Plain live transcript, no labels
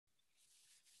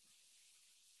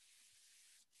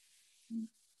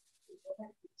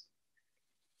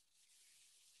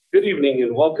Good evening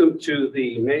and welcome to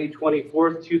the May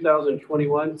 24th,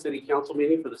 2021 City Council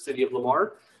meeting for the City of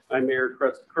Lamar. I'm Mayor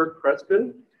Kirk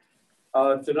Crespin.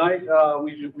 Tonight,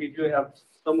 we do have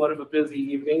somewhat of a busy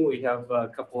evening. We have a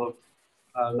couple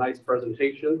of nice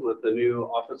presentations with the new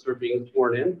officer being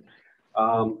sworn in.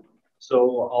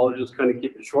 So I'll just kind of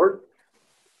keep it short.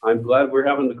 I'm glad we're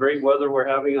having the great weather we're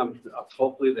having.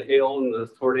 Hopefully the hail and the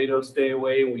tornadoes stay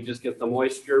away and we just get the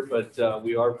moisture, but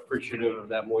we are appreciative of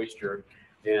that moisture.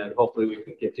 And hopefully we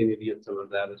can continue to get some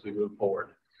of that as we move forward.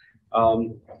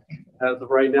 As of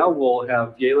right now, we'll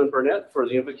have Galen Burnett for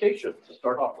the invocation to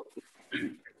start off with.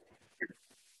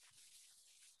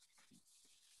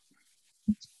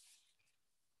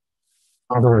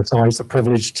 Father, it's always a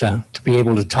privilege to be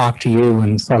able to talk to you.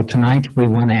 And so tonight we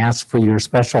want to ask for your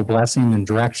special blessing and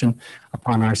direction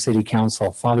upon our city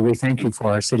council. Father, we thank you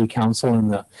for our city council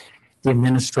and the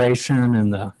administration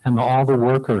and all the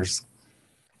workers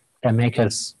that make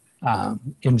us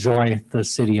enjoy the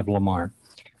city of Lamar.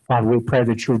 Father, we pray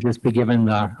that you'll just be giving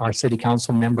our city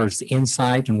council members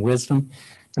insight and wisdom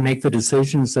to make the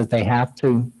decisions that they have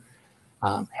to,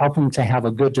 help them to have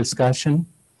a good discussion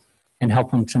and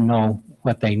help them to know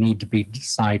what they need to be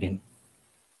deciding.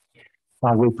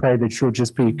 Father, we pray that you'll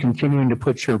just be continuing to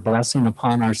put your blessing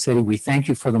upon our city. We thank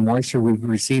you for the moisture we've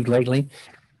received lately.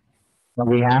 But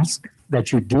we ask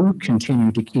that you do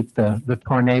continue to keep the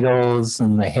tornadoes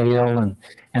and the hail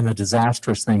and the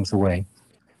disastrous things away.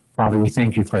 Father, we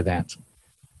thank you for that.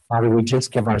 Father, we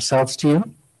just give ourselves to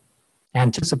you,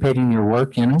 anticipating your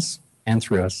work in us and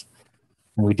through us.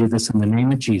 And we do this in the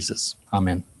name of Jesus.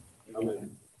 Amen.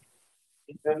 Amen.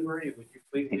 Anne Marie, would you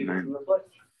please lead us in the pledge?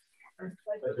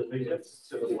 Pledge allegiance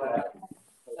to the flag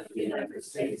of the United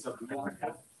States of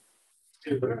America,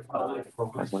 to the republic for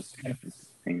which it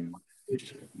stands,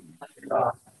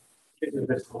 God,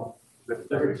 indivisible,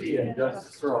 with liberty and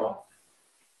justice for all.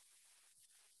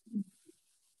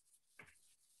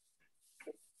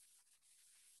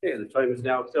 Okay, the time is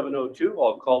now 7:02.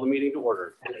 I'll call the meeting to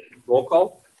order. Roll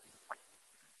call.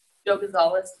 Joe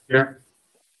Gonzalez. Here.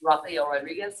 Rafael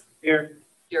Rodriguez. Here.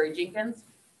 Jerry Jenkins.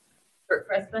 Kirk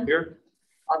Crespin. Here.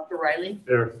 Oscar Riley.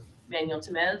 Here. Manuel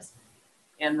Temez.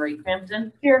 Anne Marie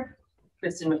Crampton. Here.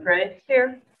 Kristen McCray.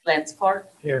 Here. Lance Clark.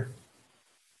 Here.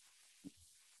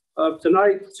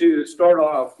 Tonight, to start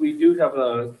off, we do have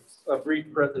a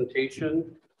brief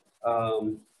presentation.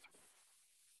 The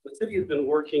city has been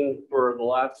working for the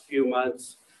last few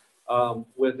months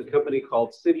with a company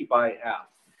called City Buy App.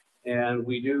 And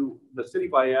the City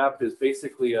Buy App is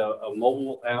basically a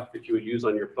mobile app that you would use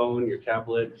on your phone, your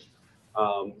tablet,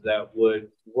 that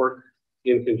would work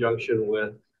in conjunction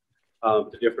with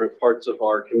the different parts of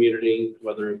our community,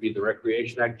 whether it be the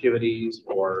recreation activities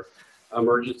or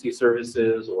emergency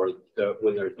services, or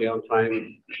when there's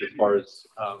downtime as far as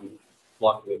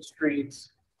blocking of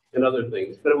streets and other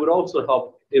things. But it would also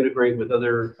help integrate with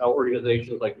other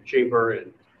organizations like the Chamber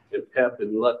and PEP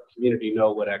and let the community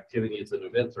know what activities and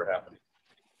events are happening.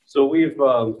 So we've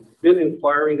been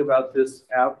inquiring about this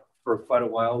app for quite a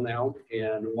while now,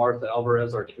 and Martha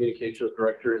Alvarez, our communications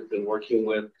director, has been working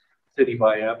with City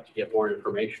Buy App to get more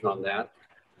information on that.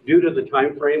 Due to the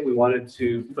time frame, we wanted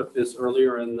to put this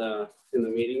earlier in the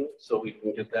meeting so we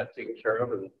can get that taken care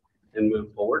of and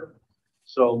move forward.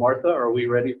 So Martha, are we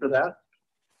ready for that?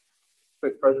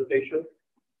 Quick presentation.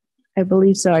 I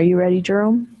believe so. Are you ready,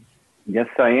 Jerome? Yes,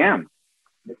 I am.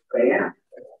 Yes, I am.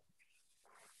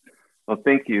 Well,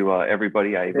 thank you,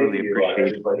 everybody. I really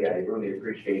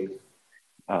appreciate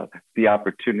the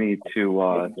opportunity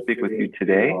to speak with you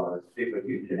today.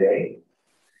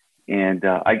 And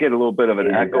I get a little bit of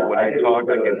an echo when I talk.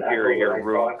 I can hear your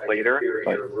room later.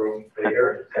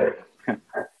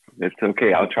 It's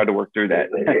okay. I'll try to work through that.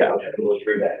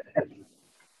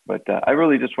 But I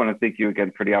really just want to thank you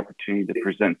again for the opportunity to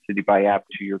present City Buy App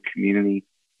to your community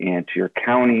and to your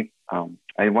county.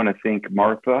 I want to thank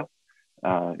Martha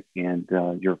and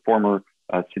your former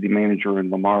city manager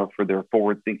in Lamar for their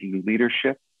forward-thinking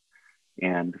leadership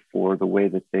and for the way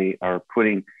that they are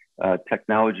putting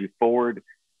technology forward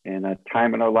in a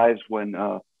time in our lives when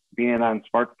being on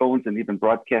smartphones and even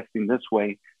broadcasting this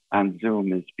way on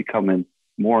Zoom is becoming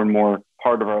more and more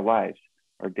part of our lives,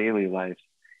 our daily lives.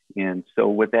 And so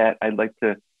with that, I'd like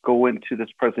to go into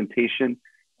this presentation.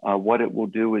 What it will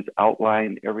do is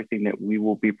outline everything that we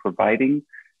will be providing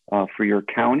for your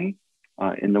county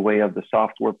in the way of the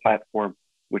software platform,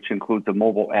 which includes a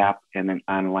mobile app and an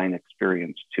online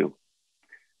experience too.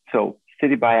 So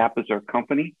City Buy App is our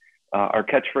company. Our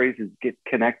catchphrase is get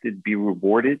connected, be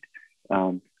rewarded.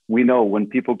 We know when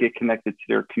people get connected to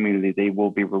their community, they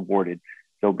will be rewarded.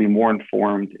 they'll be more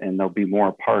informed and they'll be more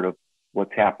a part of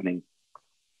what's happening.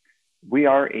 We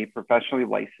are a professionally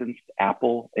licensed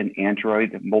Apple and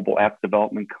Android mobile app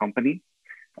development company.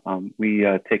 We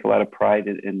take a lot of pride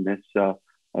in this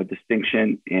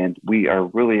distinction, and we are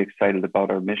really excited about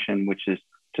our mission, which is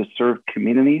to serve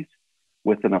communities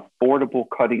with an affordable,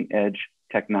 cutting-edge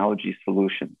technology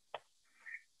solution.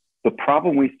 The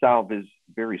problem we solve is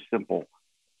very simple.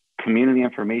 Community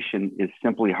information is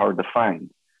simply hard to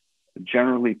find.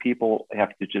 Generally, people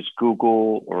have to just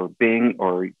Google or Bing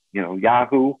or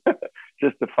Yahoo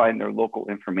just to find their local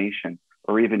information,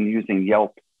 or even using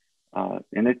Yelp.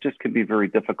 And it just can be very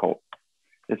difficult,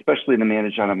 especially to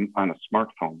manage on a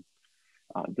smartphone.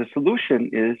 The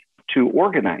solution is to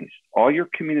organize all your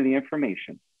community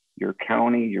information, your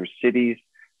county, your cities,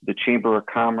 the Chamber of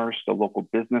Commerce, the local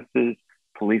businesses,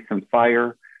 police and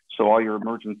fire, so all your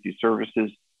emergency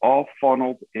services, all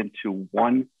funneled into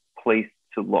one place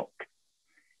to look.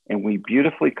 And we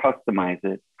beautifully customize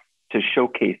it to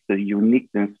showcase the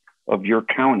uniqueness of your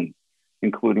county,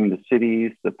 including the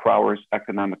cities, the prowess,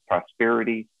 economic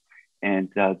prosperity. And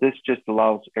this just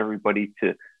allows everybody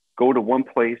to go to one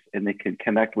place and they can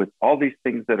connect with all these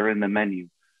things that are in the menu,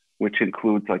 which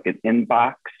includes like an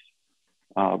inbox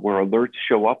where alerts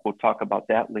show up. We'll talk about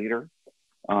that later.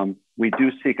 We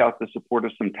do seek out the support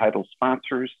of some title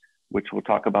sponsors, which we'll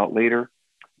talk about later.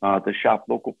 The Shop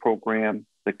Local program,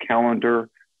 the calendar,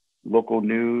 local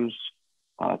news,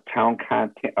 town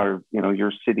contact, or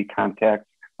your city contacts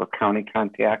or county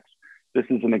contacts. This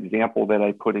is an example that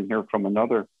I put in here from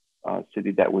another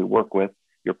city that we work with.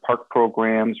 Your park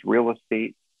programs, real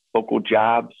estate, local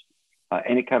jobs,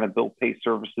 any kind of bill pay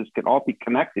services can all be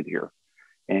connected here.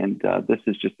 And this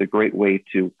is just a great way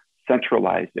to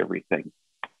centralize everything.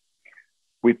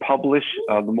 We publish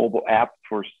the mobile app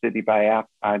for City by App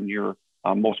on your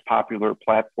most popular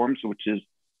platforms, which is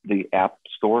the App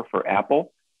Store for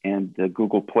Apple and the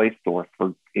Google Play Store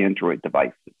for Android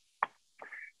devices.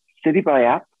 City by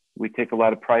App, we take a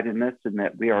lot of pride in this, in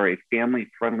that we are a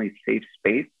family-friendly, safe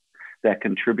space that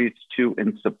contributes to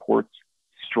and supports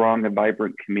strong and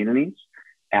vibrant communities.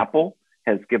 Apple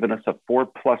has given us a 4+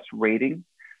 rating.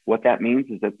 What that means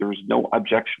is that there's no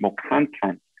objectionable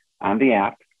content on the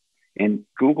app, and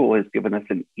Google has given us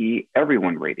an E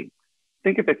Everyone rating.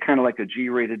 Think of it kind of like a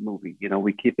G-rated movie.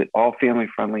 We keep it all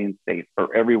family-friendly and safe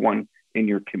for everyone in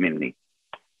your community.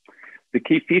 The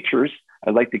key features,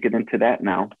 I'd like to get into that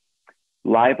now.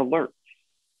 Live alerts.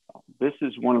 This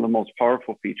is one of the most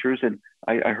powerful features, and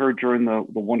I heard during the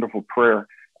wonderful prayer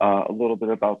a little bit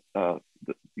about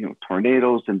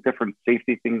tornadoes and different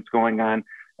safety things going on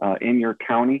in your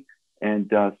county,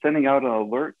 and sending out an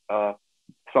alert.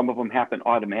 Some of them happen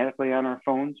automatically on our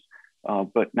phones,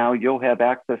 but now you'll have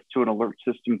access to an alert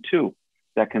system too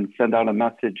that can send out a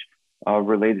message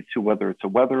related to whether it's a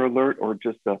weather alert or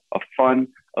just a fun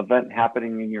event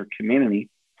happening in your community.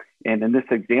 And in this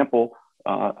example,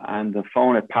 on the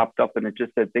phone, it popped up and it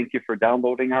just said, "Thank you for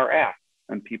downloading our app."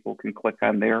 And people can click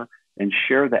on there and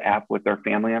share the app with their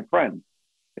family and friends.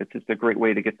 It's just a great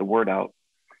way to get the word out.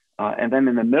 And then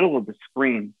in the middle of the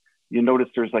screen, you notice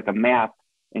there's like a map,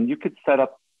 and you could set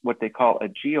up what they call a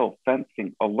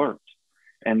geofencing alert.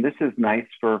 And this is nice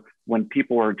for when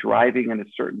people are driving in a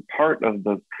certain part of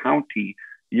the county.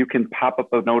 You can pop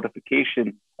up a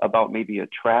notification about maybe a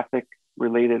traffic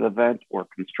related event or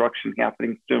construction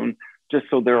happening soon, just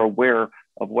so they're aware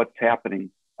of what's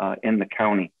happening in the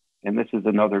county. And this is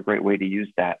another great way to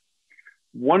use that.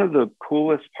 One of the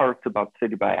coolest parts about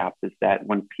City by App is that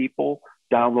when people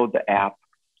download the app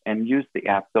and use the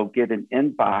app, they'll get an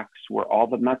inbox where all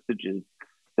the messages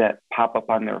that pop up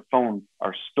on their phone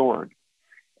are stored.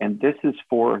 And this is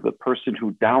for the person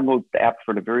who downloads the app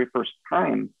for the very first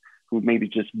time, who maybe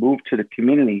just moved to the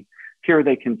community. Here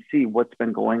they can see what's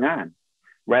been going on,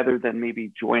 rather than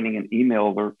maybe joining an email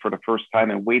alert for the first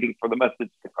time and waiting for the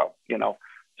message to come,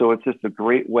 So it's just a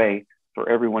great way for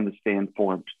everyone to stay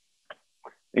informed,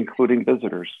 including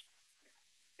visitors.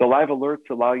 The live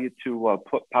alerts allow you to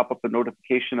pop up a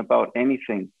notification about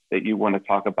anything that you want to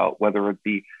talk about, whether it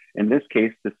be, in this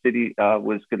case, the city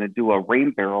was going to do a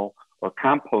rain barrel or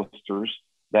composters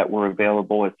that were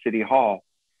available at City Hall.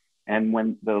 And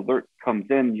when the alert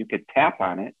comes in, you could tap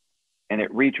on it and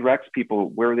it redirects people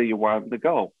where they want them to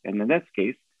go. And in this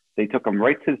case, they took them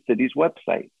right to the city's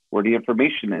website where the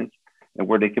information is and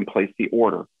where they can place the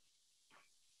order.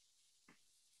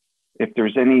 If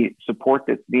there's any support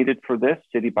that's needed for this,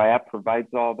 City by App provides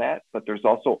all that, but there's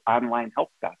also online help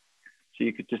desk. So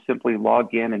you could just simply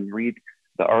log in and read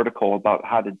the article about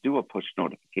how to do a push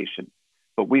notification.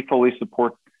 But we fully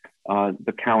support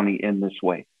the county in this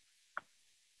way.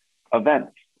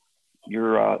 Events.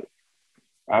 Your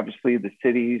obviously the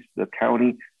cities, the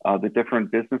county, the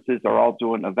different businesses are all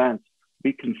doing events.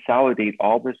 We consolidate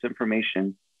all this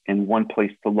information in one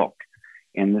place to look.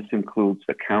 And this includes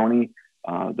the county,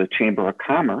 the Chamber of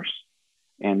Commerce.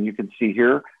 And you can see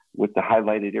here with the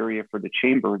highlighted area for the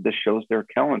chamber, this shows their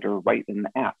calendar right in the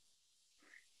app.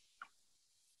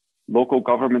 Local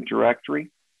government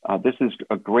directory. This is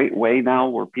a great way now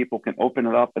where people can open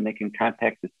it up and they can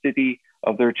contact the city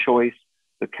of their choice,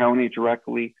 the county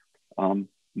directly,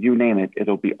 you name it,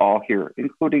 it'll be all here,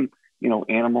 including, you know,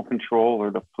 animal control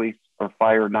or the police or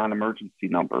fire non-emergency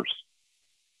numbers.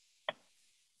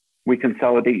 We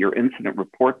consolidate your incident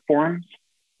report forms.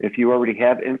 If you already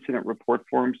have incident report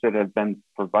forms that have been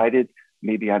provided,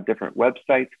 maybe on different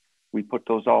websites, we put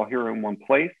those all here in one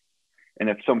place. And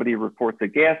if somebody reports a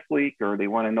gas leak or they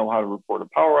want to know how to report a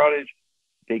power outage,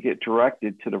 they get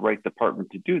directed to the right department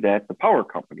to do that, the power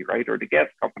company, right? Or the gas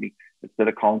company, instead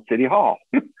of calling City Hall.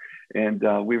 And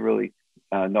we really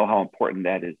know how important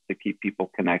that is to keep people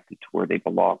connected to where they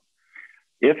belong.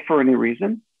 If for any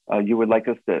reason you would like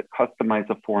us to customize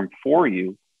a form for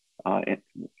you, as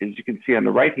you can see on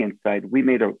the right-hand side, we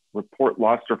made a report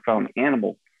lost or found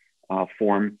animal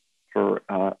form for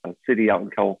a city out in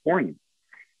California.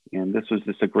 And this was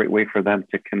just a great way for them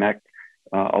to connect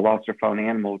a lost or found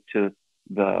animal to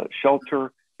the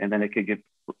shelter, and then it could get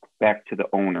back to the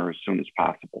owner as soon as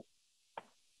possible.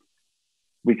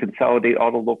 We consolidate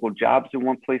all the local jobs in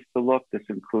one place to look. This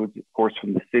includes, of course,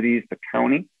 from the cities, the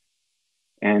county,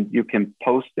 and you can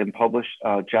post and publish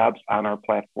jobs on our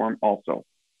platform also.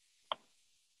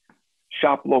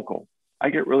 Shop local. I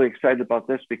get really excited about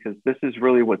this because this is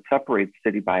really what separates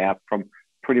City by App from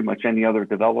pretty much any other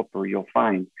developer you'll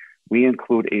find. We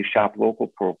include a shop local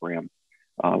program.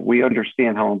 We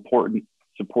understand how important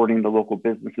supporting the local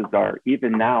businesses are.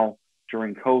 Even now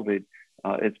during COVID,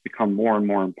 it's become more and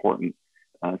more important.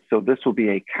 So this will be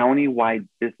a county-wide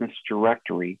business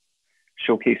directory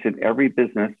showcasing every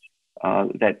business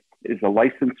that is a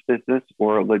licensed business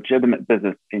or a legitimate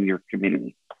business in your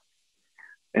community.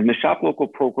 And the Shop Local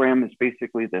program is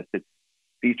basically this. It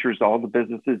features all the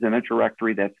businesses in a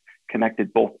directory that's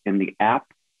connected both in the app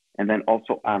and then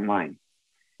also online.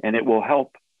 And it will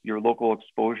help your local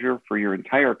exposure for your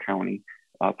entire county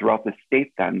throughout the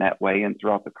state then that way and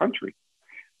throughout the country.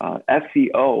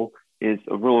 SEO is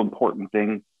a real important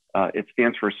thing. It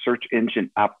stands for search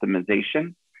engine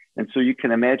optimization. And so you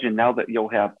can imagine now that you'll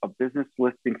have a business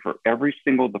listing for every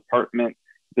single department,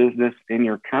 business in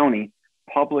your county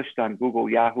published on Google,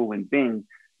 Yahoo, and Bing,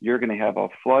 you're going to have a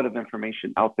flood of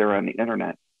information out there on the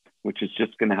internet, which is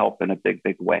just going to help in a big,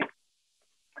 big way.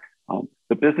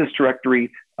 The business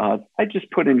directory, I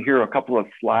just put in here a couple of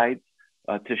slides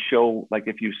to show, like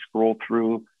if you scroll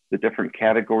through the different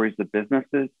categories of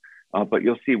businesses, but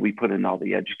you'll see we put in all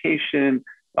the education,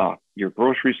 your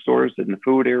grocery stores in the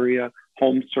food area,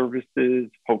 home services,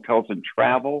 hotels and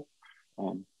travel,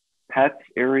 pets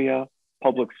area,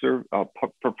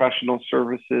 professional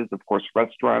services, of course,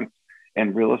 restaurants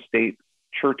and real estate,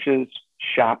 churches,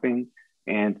 shopping,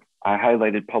 and I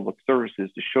highlighted public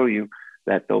services to show you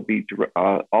that there'll be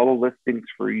all the listings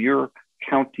for your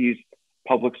county's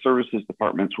public services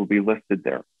departments will be listed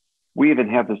there. We even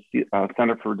have the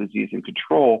Center for Disease and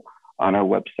Control on our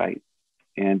website.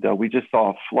 And we just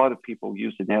saw a flood of people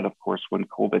using that, of course, when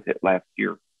COVID hit last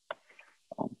year.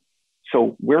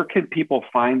 So where can people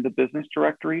find the business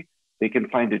directory? They can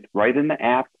find it right in the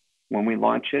app when we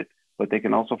launch it, but they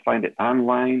can also find it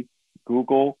online,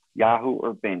 Google, Yahoo,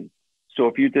 or Bing. So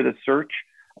if you did a search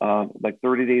like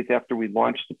 30 days after we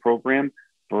launched the program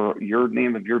for your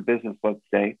name of your business, let's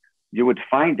say, you would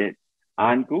find it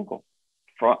on Google,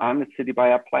 on the City by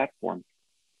App platform.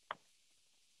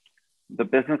 The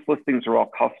business listings are all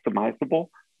customizable.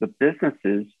 The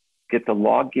businesses get to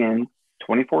log in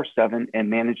 24/7 and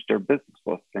manage their business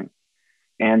listing.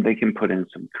 And they can put in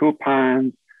some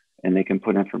coupons and they can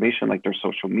put information like their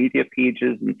social media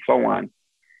pages and so on.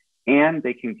 And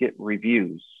they can get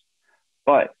reviews.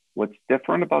 But what's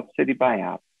different about City by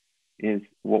App is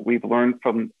what we've learned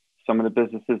from some of the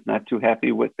businesses not too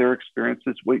happy with their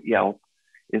experiences with Yelp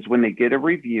is when they get a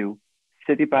review,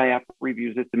 City by App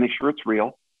reviews it to make sure it's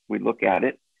real. We look at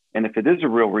it. And if it is a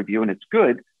real review and it's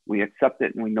good, we accept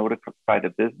it and we notify the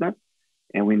business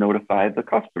and we notify the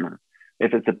customer.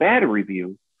 If it's a bad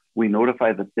review, we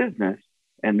notify the business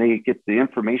and they get the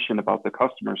information about the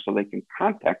customer so they can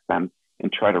contact them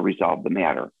and try to resolve the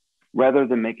matter. Rather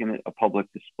than making it a public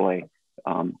display,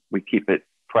 we keep it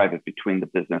private between the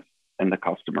business and the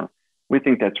customer. We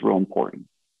think that's real important.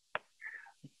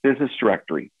 Business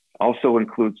directory also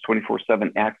includes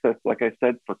 24/7 access, like I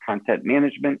said, for content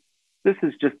management. This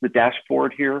is just the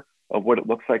dashboard here of what it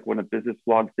looks like when a business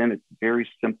logs in. It's very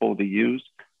simple to use.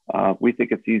 We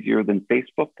think it's easier than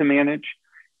Facebook to manage.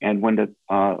 And when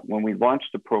we launch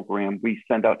the program, we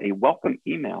send out a welcome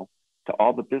email to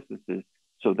all the businesses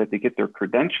so that they get their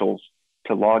credentials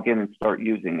to log in and start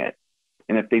using it.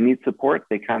 And if they need support,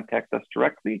 they contact us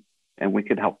directly and we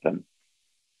can help them.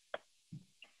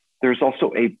 There's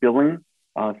also a billing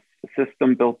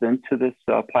system built into this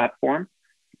platform.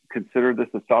 Consider this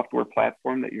a software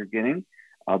platform that you're getting.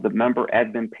 The member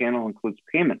admin panel includes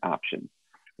payment options.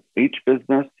 Each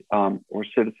business or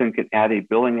citizen can add a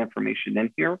billing information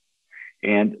in here,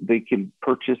 and they can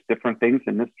purchase different things.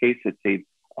 In this case, it's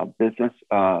a business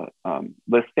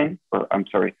listing, or I'm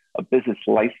sorry, a business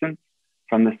license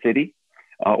from the city,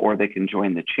 or they can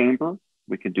join the chamber.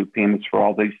 We can do payments for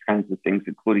all these kinds of things,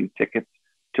 including tickets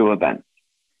to events.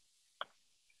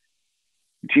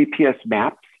 GPS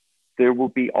maps. There will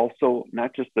be also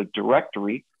not just a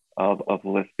directory of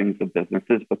listings of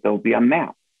businesses, but there'll be a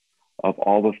map of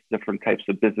all the different types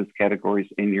of business categories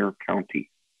in your county.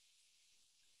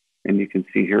 And you can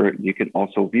see here, you can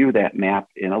also view that map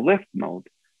in a list mode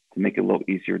to make it a little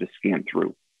easier to scan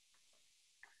through.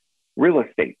 Real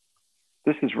estate.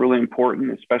 This is really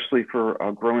important, especially for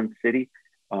a growing city.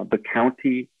 The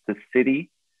county, the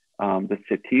city, the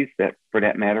cities, that for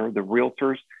that matter, the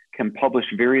realtors can publish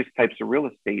various types of real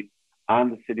estate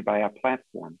on the City by App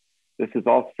platform. This is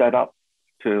all set up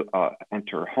to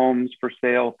enter homes for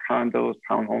sale, condos,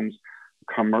 townhomes,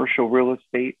 commercial real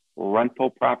estate, rental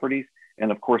properties,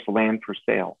 and of course, land for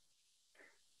sale.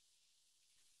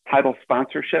 Title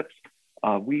sponsorships.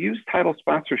 We use title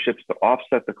sponsorships to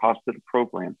offset the cost of the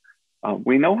program.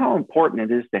 We know how important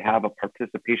it is to have a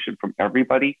participation from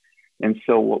everybody. And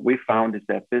so what we found is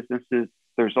that businesses,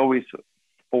 there's always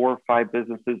 4 or 5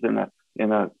 businesses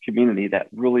in a community that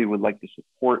really would like to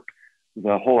support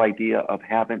the whole idea of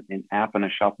having an app and a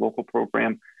shop local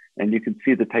program. And you can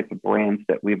see the type of brands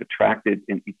that we've attracted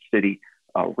in each city: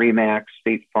 Remax,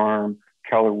 State Farm,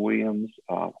 Keller Williams,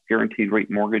 Guaranteed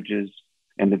Rate Mortgages,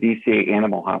 and the VCA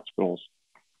Animal Hospitals.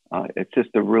 It's just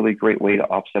a really great way to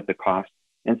offset the cost.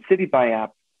 And City by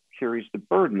App carries the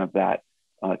burden of that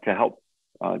to help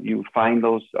you find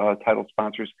those title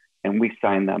sponsors, and we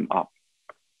sign them up.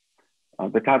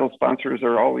 The title sponsors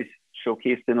are always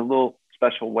showcased in a little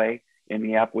special way. In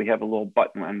the app, we have a little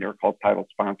button on there called Title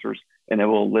Sponsors, and it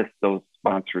will list those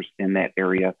sponsors in that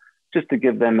area just to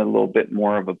give them a little bit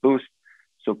more of a boost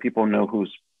so people know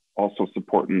who's also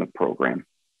supporting the program.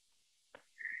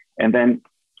 And then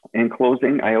in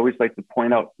closing, I always like to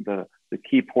point out the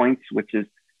key points, which is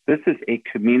this is a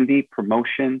community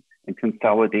promotion and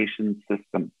consolidation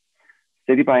system.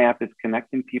 City by App is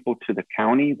connecting people to the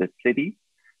county, the city,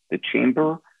 the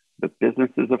chamber, the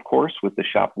businesses, of course, with the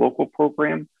Shop Local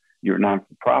program, your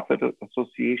non-for-profit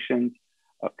associations,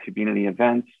 community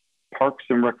events, parks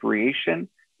and recreation,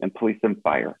 and police and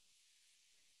fire.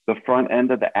 The front end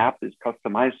of the app is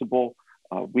customizable.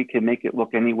 We can make it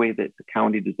look any way that the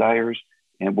county desires,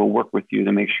 and we'll work with you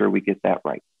to make sure we get that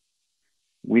right.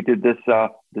 We did this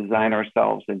design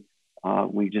ourselves, and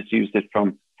we just used it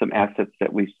from some assets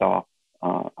that we saw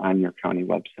on your county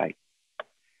website.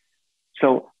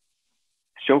 So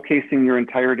showcasing your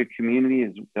entire community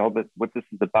is what this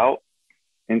is about.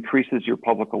 Increases your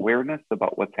public awareness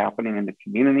about what's happening in the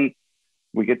community.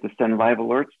 We get to send live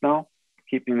alerts now,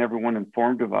 keeping everyone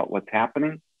informed about what's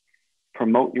happening.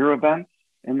 Promote your events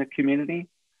in the community.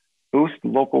 Boost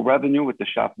local revenue with the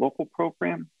Shop Local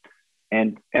program.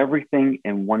 And everything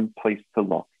in one place to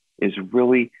look is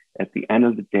really, at the end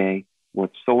of the day,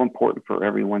 what's so important for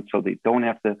everyone, so they don't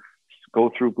have to go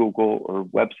through Google or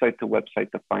website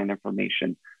to find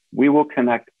information. We will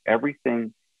connect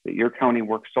everything that your county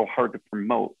works so hard to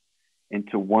promote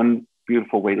into one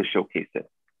beautiful way to showcase it.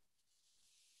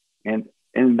 And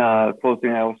in closing,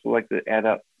 I also like to add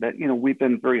up that, we've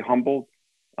been very humbled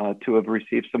to have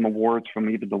received some awards from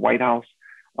even the White House.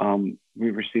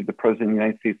 We received the President of the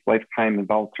United States Lifetime and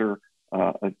Volunteer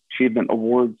Achievement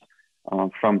Awards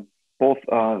from both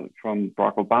from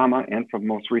Barack Obama and from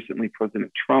most recently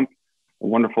President Trump. A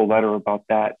wonderful letter about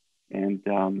that.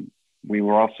 And we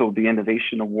were also the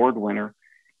Innovation Award winner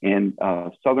in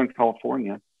Southern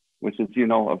California, which is,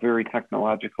 a very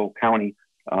technological county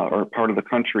or part of the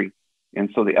country. And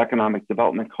so the Economic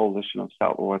Development Coalition of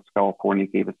Southwest California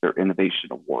gave us their Innovation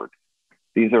Award.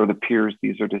 These are the peers,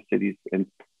 these are the cities and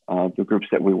the groups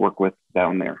that we work with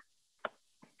down there.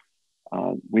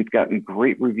 We've gotten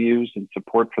great reviews and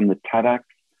support from the TEDx,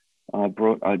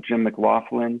 Jim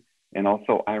McLaughlin, and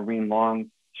also Irene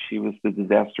Long. She was the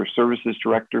Disaster Services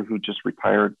Director who just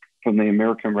retired from the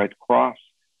American Red Cross.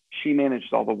 She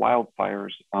managed all the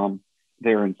wildfires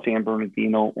there in San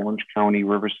Bernardino, Orange County,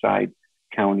 Riverside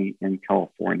County, in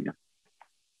California.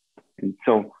 And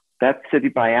so that's City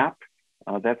by App.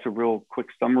 That's a real quick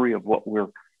summary of what we're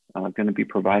going to be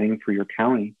providing for your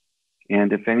county.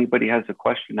 And if anybody has a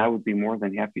question, I would be more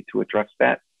than happy to address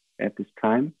that at this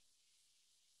time.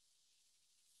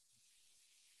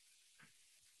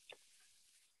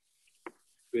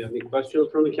 Do we have any questions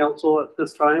from the council at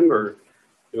this time, or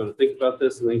you want to think about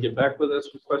this and then get back with us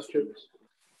with questions?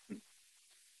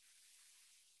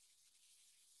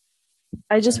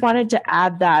 I just wanted to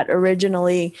add that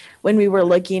originally, when we were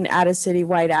looking at a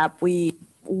citywide app, we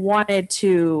wanted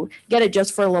to get it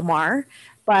just for Lamar,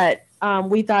 but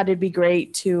we thought it'd be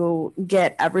great to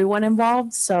get everyone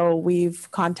involved. So we've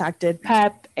contacted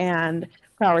PEP and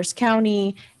Prowers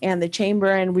County and the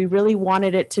chamber, and we really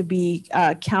wanted it to be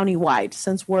county-wide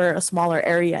since we're a smaller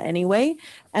area anyway.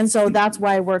 And so that's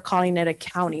why we're calling it a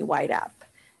county-wide app.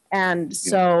 And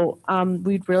so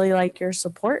we'd really like your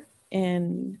support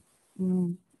in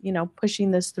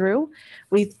pushing this through.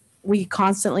 We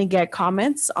constantly get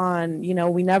comments on,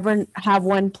 we never have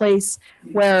one place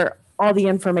where all the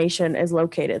information is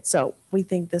located. So we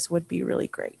think this would be really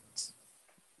great.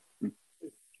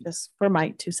 Just for my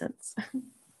 2 cents.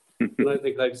 And I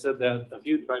think I've said that a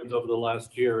few times over the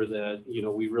last year that,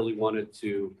 we really wanted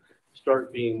to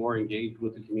start being more engaged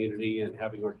with the community and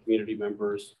having our community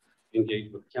members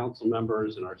engage with council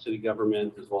members and our city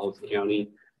government as well as the county.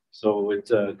 So it's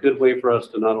a good way for us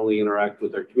to not only interact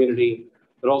with our community,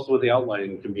 but also with the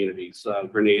outlying communities,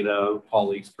 Grenada,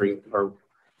 Holly, Spring, or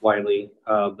Wiley,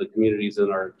 the communities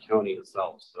in our county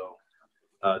itself. So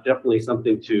definitely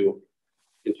something to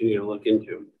continue to look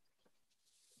into.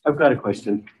 I've got a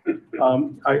question.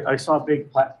 I saw a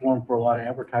big platform for a lot of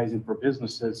advertising for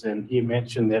businesses, and he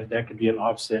mentioned that could be an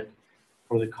offset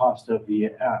for the cost of the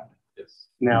app. Yes.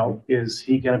 Now, is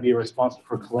he going to be responsible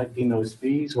for collecting those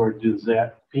fees, or does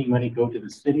that fee money go to the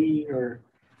city, or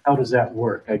how does that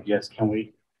work? I guess, can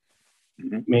we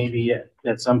maybe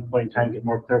at some point in time get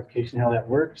more clarification how that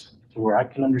works to where I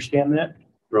can understand that?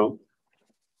 Bro?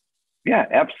 Yeah,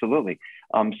 absolutely.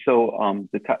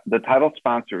 The title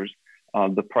sponsors,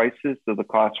 the prices of the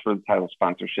cost for the title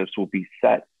sponsorships will be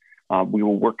set. We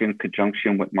will work in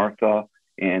conjunction with Martha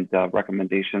and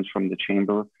recommendations from the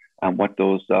chamber on what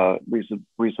those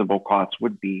reasonable costs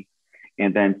would be.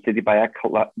 And then City by App,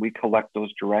 we collect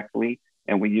those directly,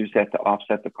 and we use that to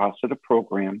offset the cost of the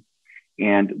program.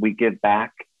 And we give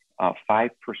back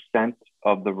 5%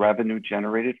 of the revenue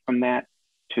generated from that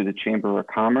to the Chamber of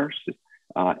Commerce.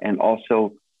 And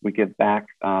also we give back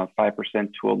 5%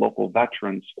 to a local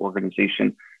veterans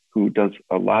organization who does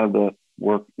a lot of the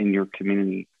work in your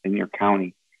community, in your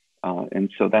county.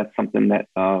 And so that's something that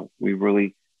we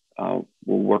really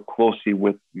will work closely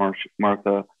with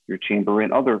Martha, your chamber,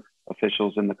 and other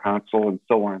officials in the council and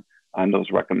so on those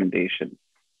recommendations.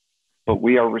 But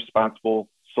we are responsible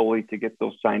solely to get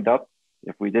those signed up.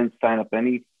 If we didn't sign up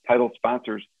any title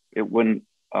sponsors, it wouldn't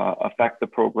affect the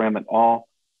program at all.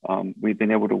 We've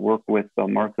been able to work with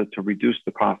Martha to reduce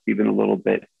the cost even a little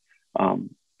bit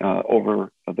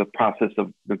over the process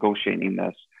of negotiating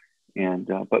this. And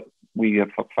but we have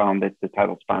found that the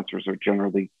title sponsors are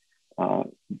generally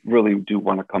really do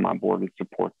want to come on board and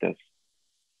support this.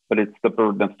 But it's the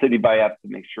burden of City by App to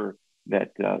make sure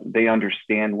that they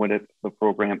understand what the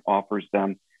program offers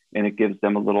them, and it gives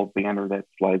them a little banner that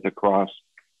slides across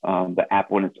the app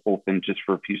when it's open just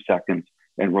for a few seconds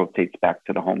and rotates back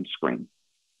to the home screen.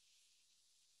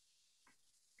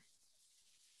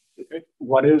 Okay.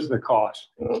 What is the cost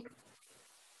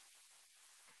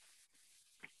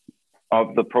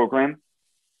of the program?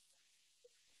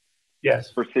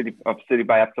 Yes. For City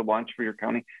by App to launch for your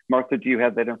county. Martha, do you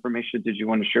have that information? Did you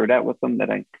want to share that with them that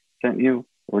I sent you,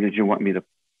 or did you want me to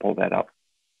pull that up?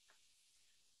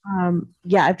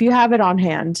 Yeah, if you have it on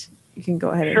hand, you can go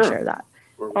ahead and share that.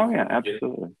 Oh yeah,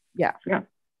 absolutely. Yeah,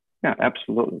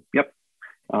 absolutely. Yep.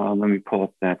 Let me pull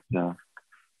up that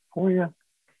for you.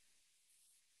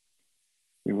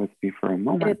 Be with me for a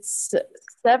moment. It's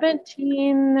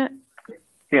 17.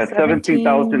 Yeah,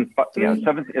 17,000. Yeah,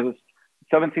 it was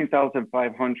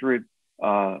 17,500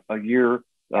 a year,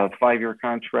 5-year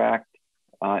contract,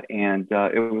 and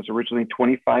it was originally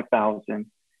 25,000.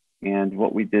 And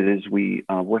what we did is we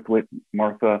worked with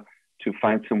Martha to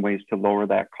find some ways to lower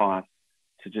that cost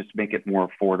to just make it more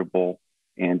affordable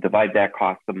and divide that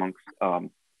cost amongst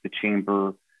the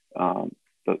chamber,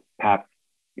 the PEP,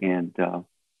 and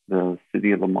the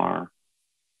City of Lamar,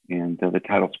 and the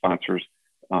title sponsors.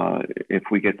 If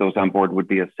we get those on board, would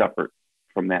be a separate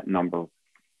from that number.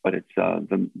 But it's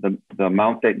the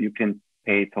amount that you can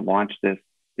pay to launch this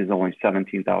is only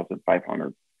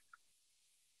 17,500.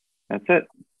 That's it.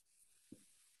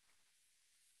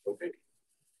 Okay.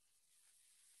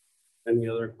 Any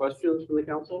other questions from the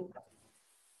council?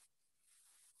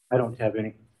 I don't have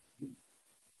any.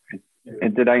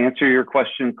 And did I answer your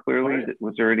question clearly? Right.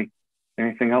 Was there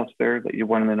anything else there that you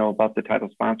wanted to know about the title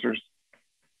sponsors?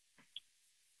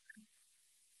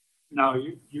 No,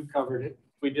 you covered it.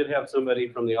 We did have somebody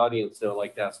from the audience that would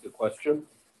like to ask a question.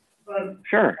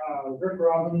 Sure. Rick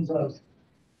Robbins,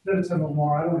 citizen of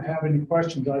Lamar. I don't have any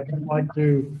questions. I'd like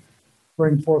to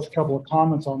bring forth a couple of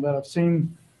comments on that.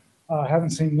 Haven't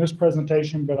seen this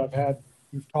presentation, but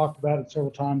we've talked about it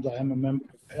several times. I am a member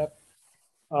of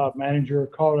PEP, manager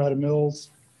of Colorado Mills.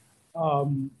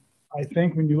 I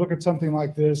think when you look at something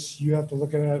like this, you have to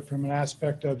look at it from an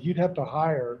aspect of you'd have to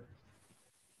hire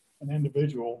an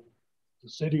individual, the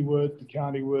city would, the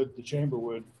county would, the chamber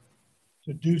would,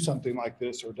 to do something like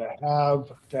this, or to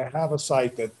have a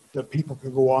site that people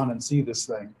could go on and see this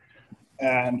thing.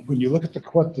 And when you look at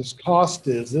what this cost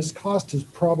is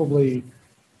probably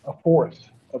a fourth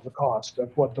of the cost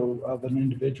of of an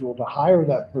individual to hire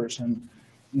that person,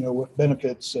 with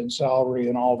benefits and salary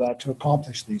and all that to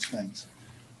accomplish these things.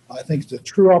 I think it's a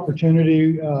true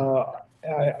opportunity.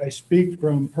 I speak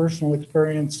from personal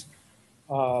experience.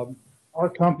 Our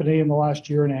company in the last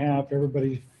year and a half,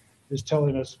 everybody is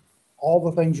telling us all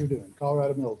the things you're doing,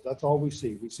 Colorado Mills, that's all we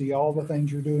see. We see all the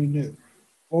things you're doing new.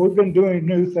 Well, we've been doing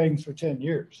new things for 10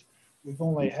 years. We've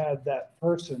only had that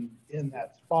person in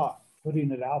that spot,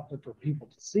 putting it out there for people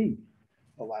to see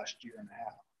the last year and a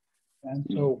half. And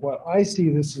so what I see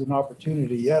this as an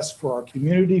opportunity, yes, for our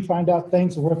community, find out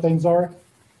things of where things are,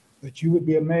 but you would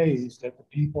be amazed at the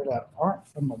people that aren't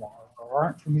from Lamar or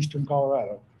aren't from Eastern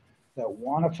Colorado that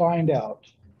want to find out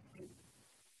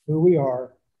who we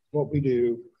are, what we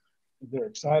do. They're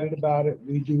excited about it.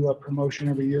 We do a promotion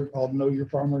every year called Know Your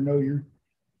Farmer, Know Your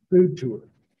Food Tour.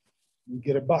 We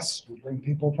get a bus. We bring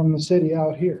people from the city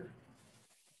out here.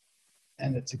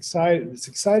 And it's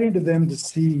exciting to them to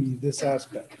see this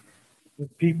aspect. The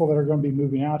people that are going to be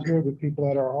moving out here, the people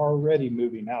that are already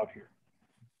moving out here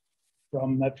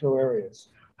from metro areas.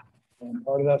 And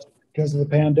part of that's because of the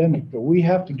pandemic. But we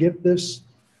have to get this.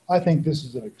 I think this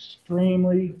is an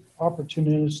extremely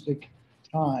opportunistic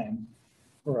time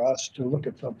for us to look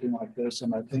at something like this.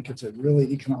 And I think it's a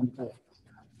really economical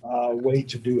way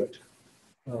to do it.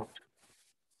 So,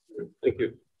 thank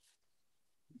you.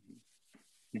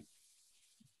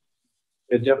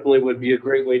 It definitely would be a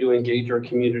great way to engage our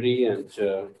community and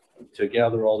to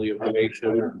gather all the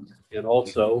information and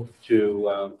also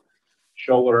to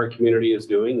show what our community is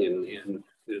doing and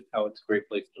how it's a great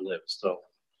place to live. So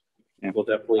we'll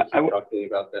definitely keep talking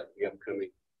about that in the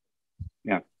upcoming.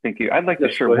 Yeah, thank you. I'd like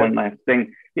to share one last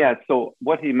thing. Yeah, so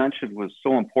what he mentioned was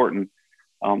so important.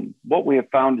 What we have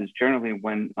found is generally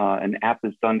when an app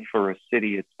is done for a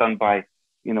city, it's done by,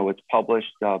 it's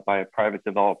published by a private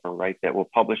developer, right? That will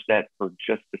publish that for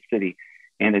just the city.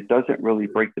 And it doesn't really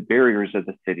break the barriers of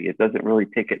the city. It doesn't really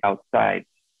take it outside.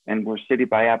 And we're City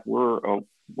by App, we're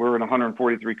in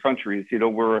 143 countries.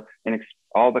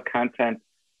 All the content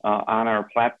on our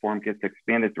platform gets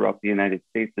expanded throughout the United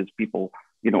States as people,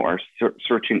 are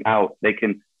searching out. They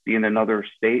can be in another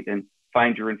state and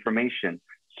find your information.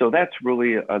 So that's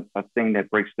really a thing that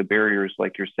breaks the barriers,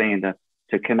 like you're saying,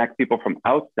 to connect people from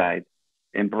outside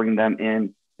and bring them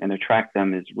in and attract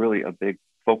them is really a big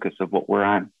focus of what we're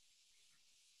on.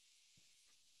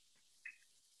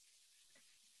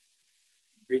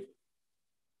 Great.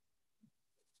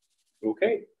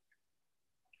 Okay.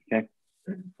 Okay.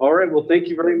 All right. Well, thank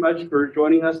you very much for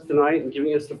joining us tonight and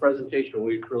giving us the presentation.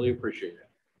 We truly appreciate it.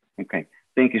 Okay.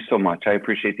 Thank you so much. I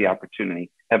appreciate the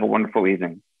opportunity. Have a wonderful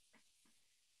evening.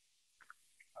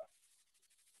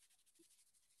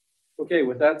 Okay,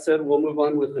 with that said, we'll move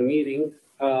on with the meeting.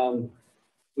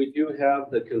 We do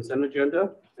have the consent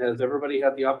agenda. Has everybody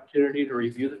had the opportunity to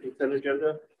review the consent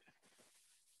agenda?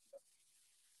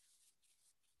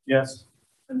 Yes.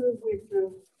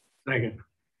 Second.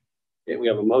 Okay, we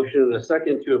have a motion and a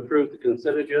second to approve the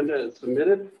consent agenda as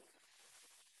submitted.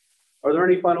 Are there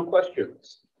any final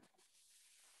questions?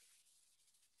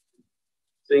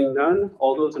 Seeing none,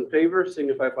 all those in favor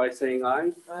signify by saying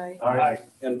aye. Aye. Aye.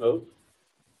 And vote.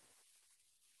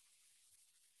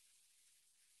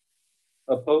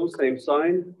 Opposed, same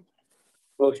sign.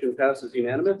 Motion passes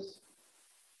unanimous.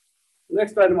 The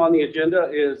next item on the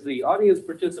agenda is the audience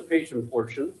participation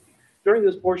portion. During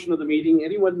this portion of the meeting,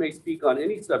 anyone may speak on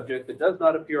any subject that does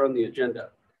not appear on the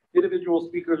agenda. Individual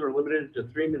speakers are limited to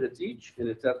 3 minutes each, and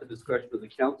it's at the discretion of the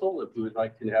council if we would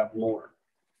like to have more.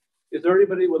 Is there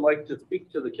anybody who would like to speak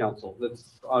to the council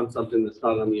that's on something that's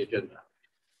not on the agenda?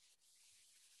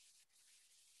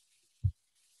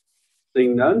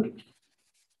 Seeing none.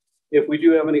 If we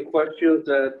do have any questions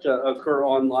that occur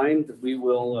online, we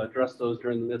will address those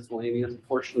during the miscellaneous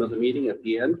portion of the meeting at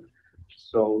the end.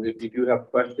 So if you do have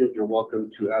questions, you're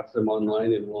welcome to ask them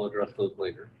online and we'll address those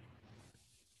later.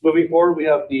 Moving forward, we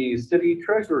have the city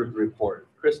treasurer's report.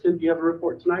 Kristen, do you have a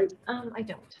report tonight? I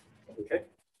don't. Okay.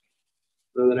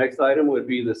 Then the next item would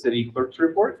be the city clerk's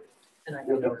report. And I have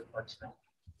no reports now.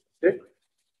 Okay.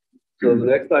 So the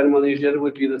next item on the agenda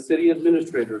would be the city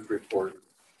administrator's report.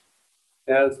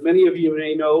 As many of you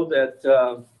may know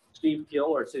that Steve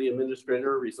Gill, our city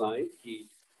administrator, resigned. He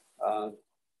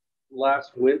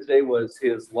last Wednesday was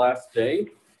his last day.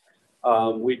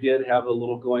 We did have a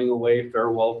little going away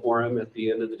farewell for him at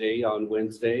the end of the day on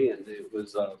Wednesday, and it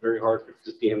was very hard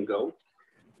to see him go.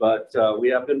 But we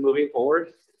have been moving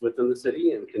forward within the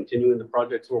city and continuing the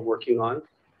projects we're working on.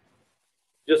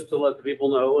 Just to let the people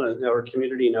know and our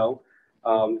community know,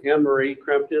 Anne Marie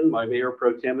Crampton, my mayor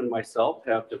pro tem, and myself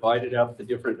have divided up the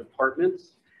different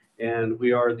departments, and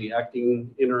we are the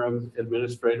acting interim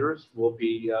administrators. We'll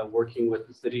be working with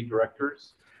the city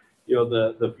directors. You know,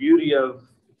 the beauty of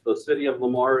the city of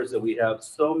Lamar is that we have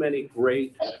so many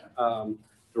great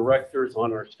directors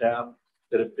on our staff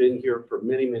that have been here for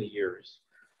many, many years.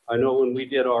 I know when we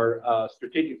did our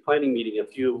strategic planning meeting a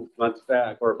few months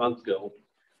back or a month ago,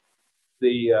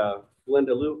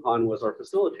 Linda Lujan was our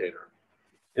facilitator.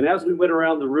 And as we went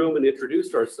around the room and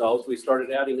introduced ourselves, we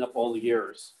started adding up all the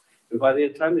years. And by the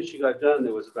time that she got done,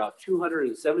 there was about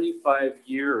 275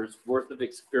 years worth of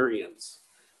experience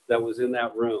that was in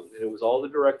that room. And it was all the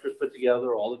directors put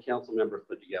together, all the council members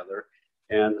put together,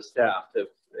 and the staff.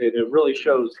 It really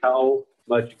shows how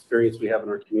much experience we have in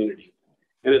our community.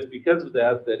 And it's because of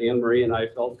that that Anne Marie and I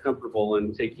felt comfortable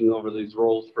in taking over these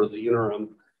roles for the interim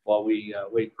while we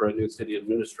wait for a new city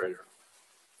administrator.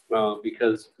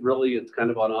 Because really it's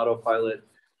kind of on autopilot.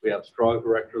 We have strong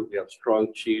directors, we have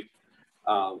strong Chief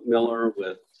Miller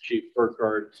with Chief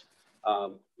Burkhardt,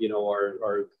 you know,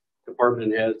 our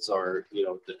department heads are, you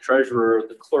know, the treasurer,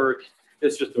 the clerk.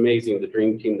 It's just amazing, the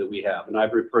dream team that we have. And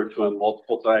I've referred to them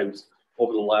multiple times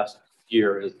over the last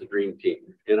year as the dream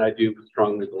team. And I do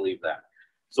strongly believe that.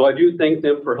 So I do thank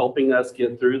them for helping us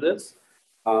get through this.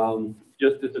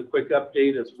 Just as a quick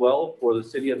update as well for the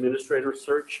city administrator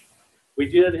search, we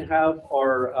did have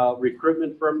our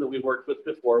recruitment firm that we worked with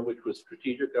before, which was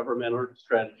Strategic Governmental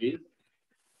Strategies.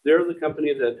 They're the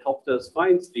company that helped us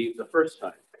find Steve the first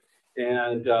time.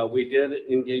 And we did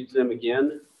engage them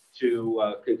again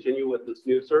to continue with this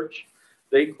new search.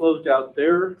 They closed out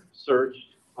their search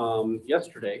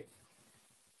yesterday.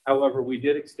 However, we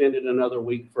did extend it another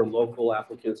week for local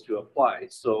applicants to apply.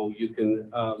 So you can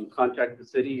contact the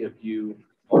city if you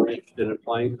are interested in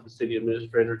applying for the city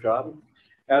administrator job.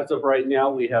 As of right now,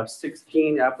 we have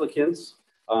 16 applicants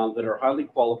that are highly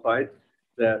qualified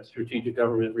that Strategic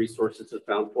Government Resources has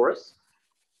found for us.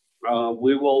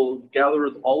 We will gather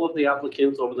all of the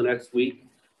applicants over the next week.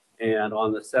 And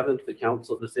on the 7th,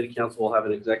 the city council will have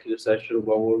an executive session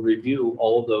where we'll review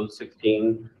all of those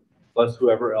 16 plus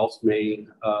whoever else may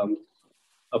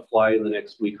apply in the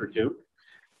next week or two.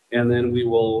 And then we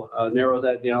will narrow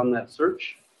that down, that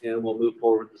search, and we'll move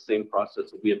forward with the same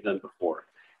process that we have done before.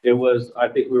 It was, I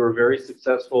think we were very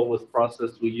successful with the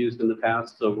process we used in the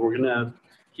past. So we're gonna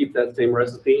keep that same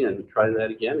recipe and try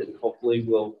that again. And hopefully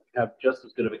we'll have just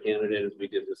as good of a candidate as we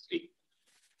did with Steve.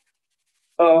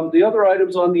 The other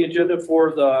items on the agenda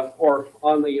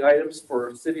on the items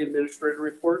for city administrator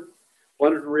report,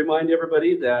 wanted to remind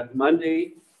everybody that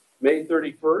Monday, May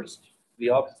 31st, the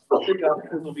city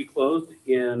offices will be closed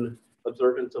in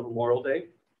observance of Memorial Day.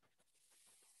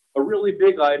 A really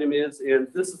big item is, and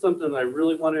this is something I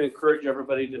really want to encourage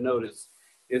everybody to notice,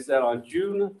 is that on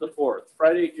June the 4th,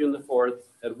 Friday, June the 4th,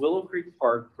 at Willow Creek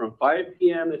Park from 5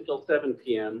 p.m. until 7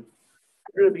 p.m.,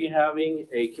 we're going to be having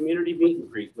a community meet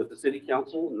and greet with the city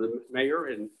council and the mayor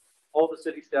and all the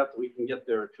city staff that we can get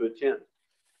there to attend.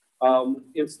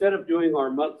 Instead of doing our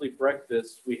monthly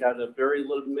breakfast, we had a very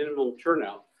little minimum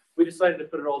turnout. We decided to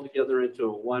put it all together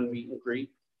into one meet and greet.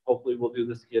 Hopefully we'll do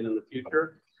this again in the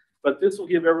future. But this will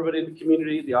give everybody in the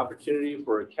community the opportunity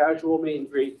for a casual meet and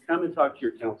greet. Come and talk to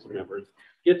your council members,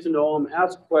 get to know them,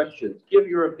 ask questions, give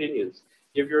your opinions,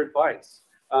 give your advice.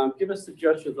 Give us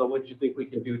suggestions on what you think we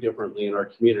can do differently in our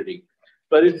community.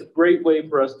 But it's a great way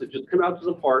for us to just come out to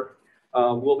the park.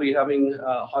 We'll be having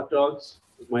hot dogs,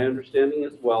 is my understanding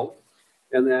as well.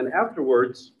 And then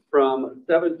afterwards, from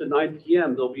 7 to 9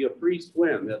 p.m., there'll be a free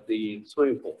swim at the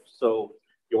swimming pool. So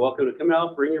you're welcome to come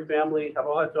out, bring your family, have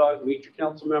a hot dog, meet your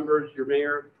council members, your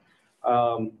mayor,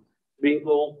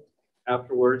 mingle.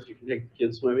 Afterwards, you can take the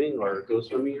kids swimming or go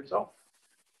swimming yourself.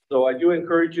 So I do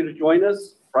encourage you to join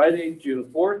us. Friday,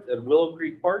 June 4th at Willow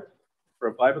Creek Park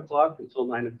from 5 o'clock until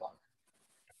 9 o'clock.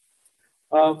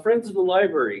 Friends of the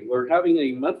Library, we're having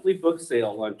a monthly book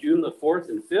sale on June the 4th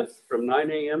and 5th from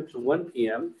 9 a.m. to 1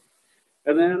 p.m.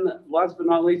 And then last but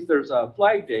not least, there's a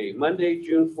Flag Day, Monday,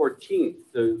 June 14th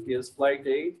is Flag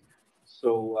Day.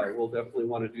 So we'll definitely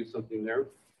want to do something there.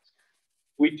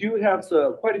 We do have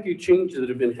quite a few changes that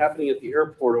have been happening at the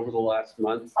airport over the last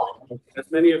month. As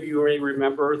many of you may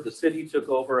remember, the city took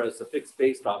over as the fixed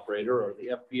base operator or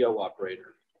the FBO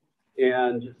operator.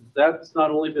 And that's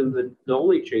not only been the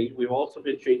only change, we've also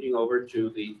been changing over to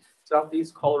the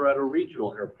Southeast Colorado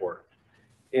Regional Airport.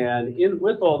 And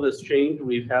with all this change,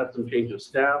 we've had some change of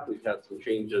staff, we've had some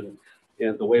change in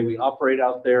the way we operate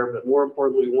out there, but more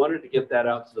importantly, we wanted to get that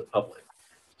out to the public.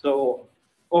 So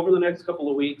over the next couple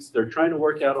of weeks, they're trying to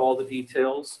work out all the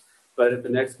details, but at the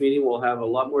next meeting, we'll have a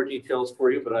lot more details for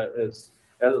you. But as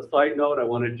a side note, I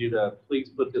wanted you to please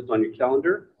put this on your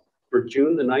calendar. For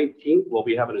June the 19th, we'll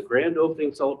be having a grand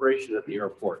opening celebration at the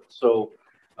airport. So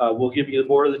we'll give you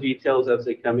more of the details as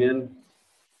they come in,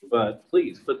 but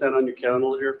please put that on your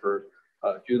calendar for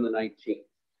June the 19th.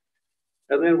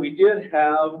 And then we did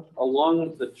have,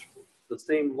 along the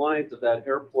same lines of that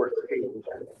airport,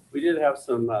 we did have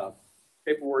some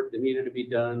paperwork that needed to be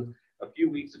done. A few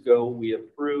weeks ago, we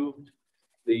approved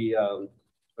the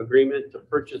agreement to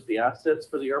purchase the assets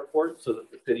for the airport so that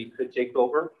the city could take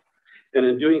over. And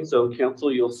in doing so,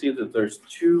 council, you'll see that there's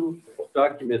two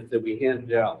documents that we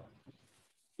handed out.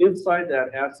 Inside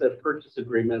that asset purchase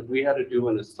agreement, we had to do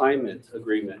an assignment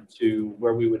agreement to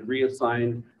where we would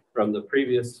reassign from the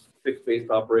previous fixed base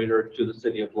operator to the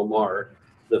city of Lamar,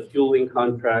 the fueling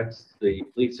contracts, the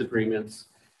lease agreements,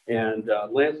 and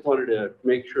Lance wanted to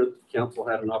make sure that the council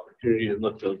had an opportunity to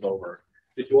look those over.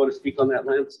 Did you want to speak on that,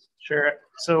 Lance? Sure.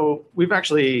 So we've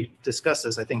actually discussed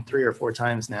this, I think, 3 or 4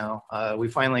 times now. We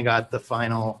finally got the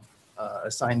final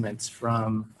assignments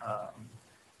from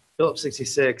Phillips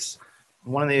 66.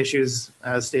 One of the issues,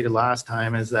 as stated last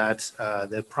time, is that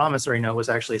the promissory note was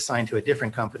actually assigned to a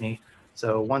different company.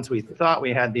 So once we thought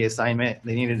we had the assignment,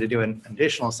 they needed to do an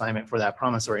additional assignment for that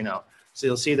promissory note. So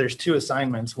you'll see there's 2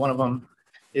 assignments. One of them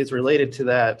is related to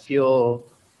that fuel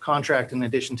contract in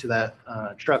addition to that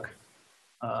truck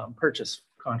purchase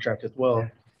contract as well.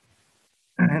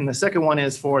 And the second one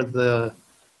is for the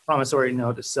promissory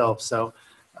note itself. So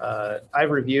I've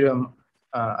reviewed them.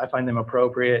 I find them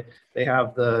appropriate. They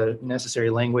have the necessary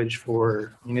language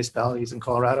for municipalities in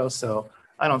Colorado. So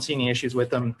I don't see any issues with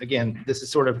them. Again, this is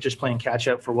sort of just playing catch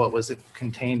up for what was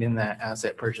contained in that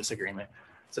asset purchase agreement.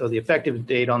 So the effective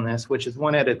date on this, which is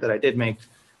one edit that I did make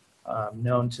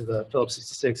known to the Phillips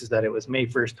 66, is that it was May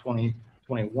 1st,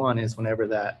 2021 is whenever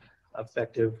that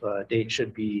effective date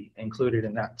should be included,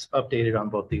 and that's updated on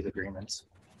both these agreements.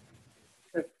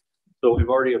 Okay. So we've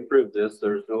already approved this.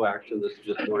 There's no action. This is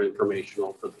just more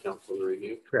informational for the council to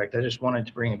review. Correct. I just wanted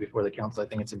to bring it before the council. I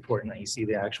think it's important that you see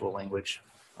the actual language,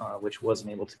 which wasn't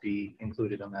able to be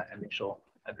included on that initial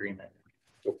agreement.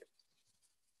 Okay.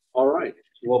 All right.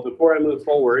 Well, before I move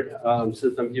forward,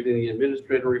 since I'm giving the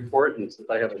administrator report and since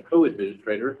I have a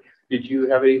co-administrator, did you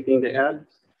have anything to add,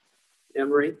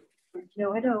 Anne-Marie?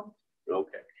 No, I don't.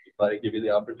 Okay, glad I give you the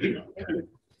opportunity.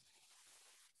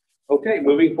 Okay,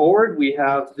 moving forward, we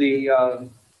have the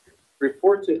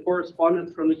reports and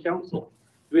correspondence from the council.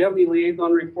 Do we have any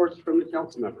liaison reports from the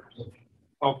council members?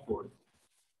 Golf board.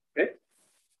 Okay.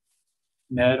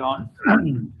 Met on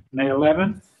May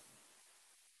 11th.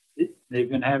 They've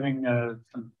been having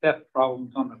some theft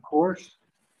problems on the course.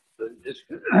 So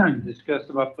discussed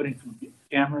about putting some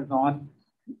cameras on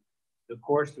the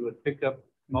course that would pick up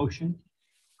motion.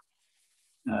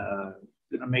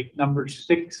 Gonna make number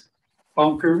 6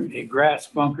 bunker a grass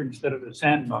bunker instead of a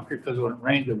sand bunker, because when it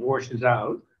rains it washes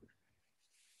out.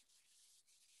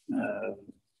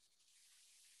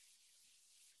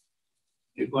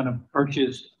 They're going to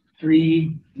purchase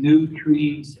 3 new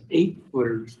trees,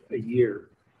 8-footers a year,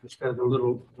 instead of the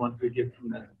little ones we get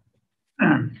from the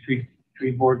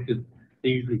tree board, because they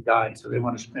usually die. So they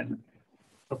want to spend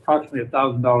approximately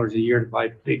 $1,000 a year to buy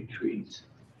big trees.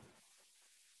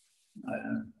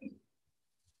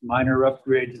 Minor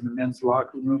upgrades in the men's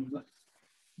locker room, a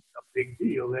big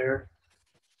deal there.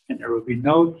 And there will be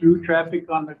no through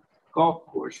traffic on the golf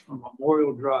course from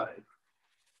Memorial Drive.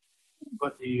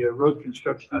 But the road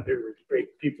construction out there is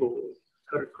great. People will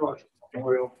cut across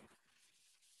Memorial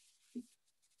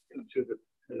to the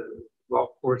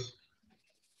golf course.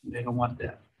 They don't want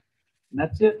that. And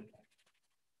that's it.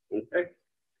 Okay.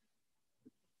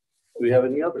 Do we have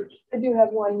any others? I do have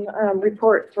one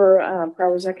report for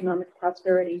Prowers Economic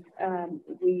Prosperity.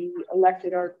 We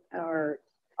elected our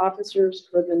officers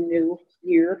for the new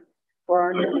year for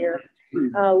our new year.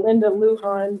 Linda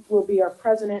Lujan will be our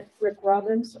president, Rick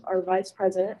Robbins, our vice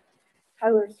president,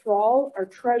 Tyler Thrall, our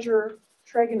treasurer,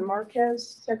 Tregan Marquez,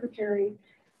 secretary,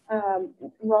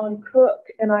 Ron Cook,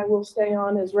 and I will stay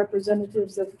on as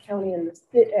representatives of the county and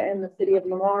the city of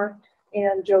Lamar,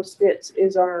 and Joe Spitz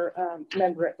is our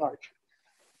member at large.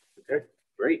 Okay,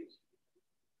 great.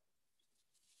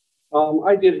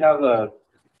 I did have a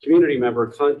community member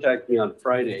contact me on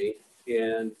Friday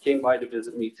and came by to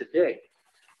visit me today.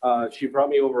 She brought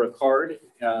me over a card.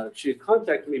 She had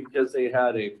contacted me because they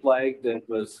had a flag that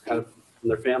was kind of from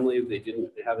their family. They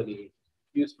didn't have any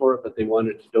use for it, but they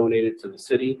wanted to donate it to the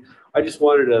city. I just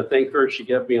wanted to thank her. She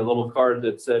gave me a little card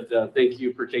that said, thank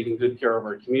you for taking good care of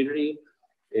our community,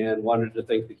 and wanted to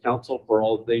thank the council for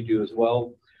all that they do as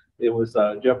well. It was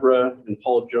Deborah and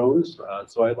Paul Jones.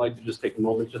 So I'd like to just take a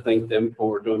moment to thank them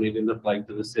for donating the flag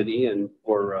to the city and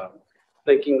for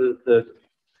thanking the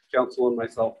council and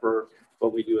myself for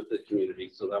what we do with the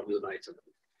community. So that was nice of them.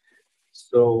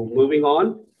 So moving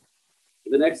on,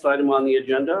 the next item on the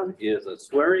agenda is a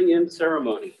swearing in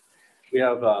ceremony. We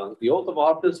have the oath of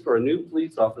office for a new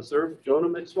police officer, Jonah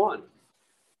McSwan.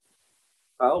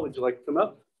 Kyle, would you like to come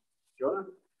up? Jonah?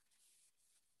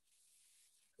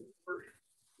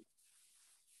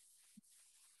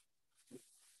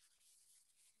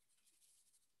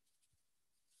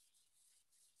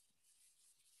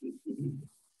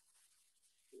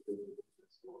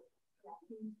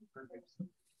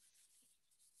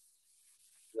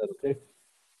 Is that okay?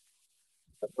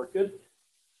 That work good?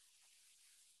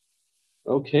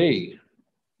 Okay.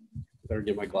 Better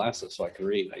get my glasses so I can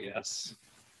read, I guess.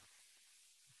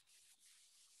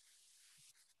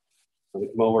 Come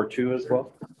over two as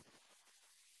well.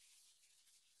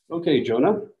 Okay,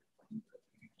 Jonah.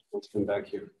 Let's come back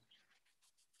here.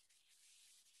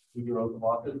 Do your oath of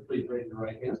office, please raise your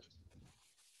right hand.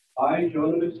 I,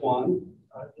 Jonah McSwan,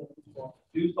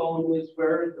 do solemnly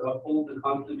swear to uphold the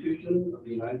Constitution of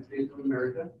the United States of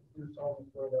America. Do solemnly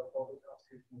swear to uphold the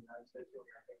Constitution of the United States of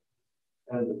America.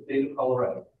 And the state of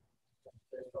Colorado.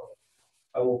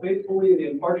 I will faithfully and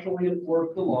impartially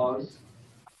enforce the laws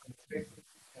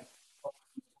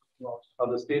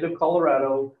of the state of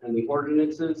Colorado and the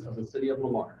ordinances of the city of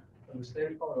Lamar.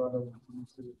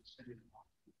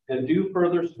 And do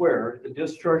further swear to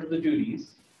discharge the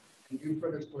duties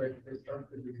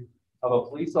of a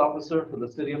police officer for the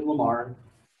city of Lamar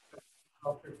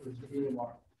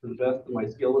to the best of my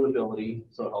skill and ability,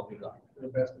 so help me God. To the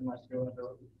best of my skill and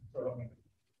ability, so help me God.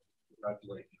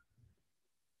 Congratulations.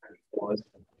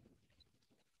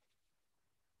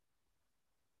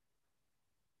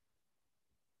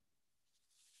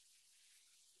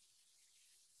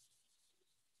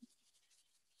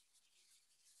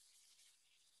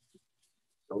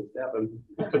 Don't stab him.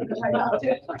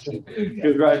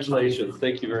 Congratulations.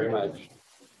 Thank you very much.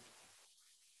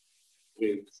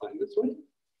 We sign this one.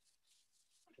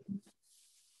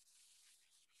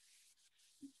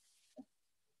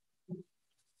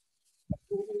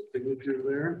 Signature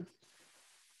there.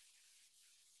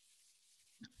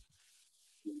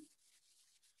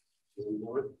 One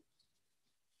more.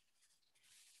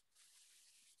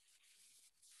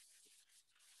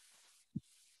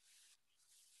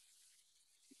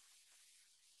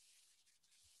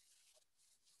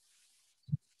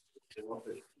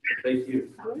 Thank you.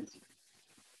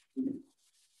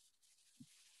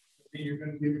 You're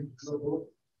going to give it a vote.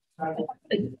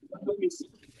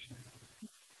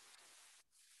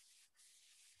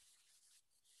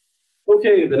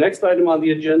 Okay, the next item on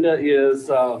the agenda is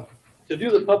to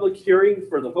do the public hearing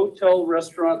for the hotel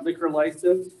restaurant liquor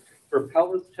license for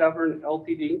Palace Tavern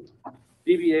Ltd,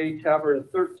 DBA Tavern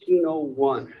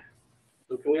 1301.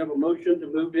 So can we have a motion to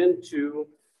move into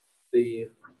the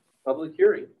public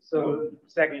hearing? So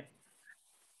second.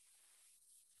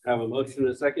 Have a motion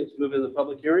and a second to move in the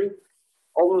public hearing.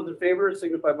 All those in favor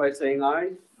signify by saying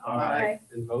aye. Aye.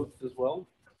 And vote as well.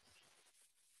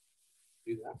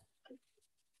 Do that.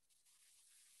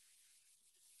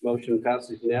 Motion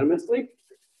passes unanimously.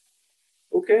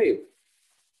 Okay.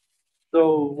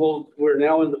 So we're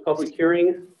now in the public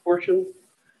hearing portion.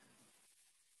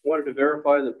 Wanted to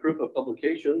verify the proof of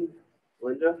publication.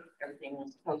 Linda? Everything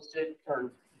was posted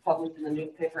or published in the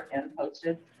newspaper and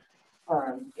posted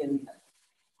in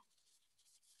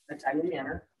a timely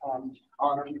manner on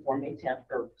or before May 10th,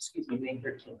 or excuse me, May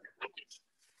 13th.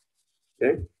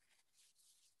 Okay.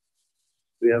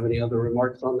 Do we have any other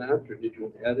remarks on that, or did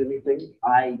you add anything?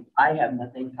 I have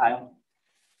nothing, Kyle.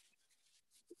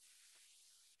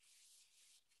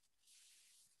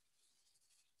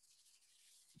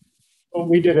 Well,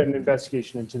 we did an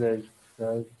investigation into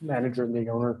the manager and the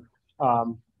owner,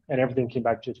 and everything came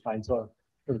back just fine. So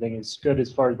everything is good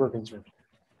as far as we're concerned.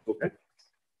 Okay.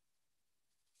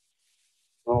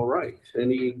 All right.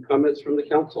 Any comments from the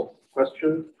council?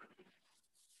 Question?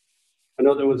 I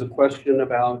know there was a question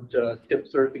about tip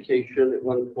certification at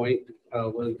one point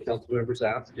when council members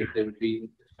asked if they would be,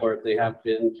 or if they have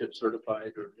been tip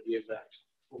certified or any of that.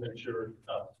 We'll make sure.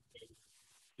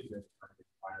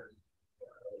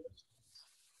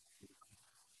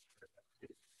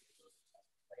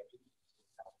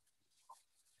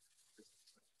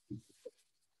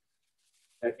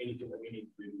 Anything that we need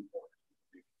to do.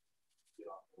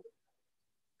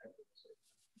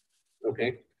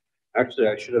 Okay. Actually,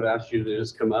 I should have asked you to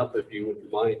just come up if you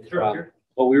wouldn't mind. Sure.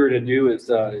 What we were to do is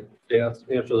answer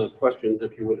those questions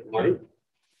if you wouldn't mind.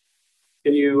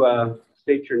 Can you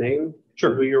state your name?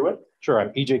 Sure. Who you're with? Sure.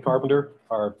 I'm EJ Carpenter.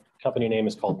 Our company name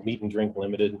is called Meat and Drink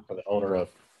Limited. We're the owner of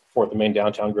 4th and Main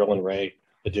Downtown Grill and Ray,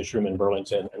 the Dish Room in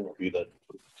Burlington, and we'll be the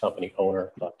company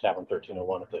owner of Tavern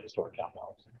 1301 at the historic Cow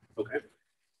Palace. Okay.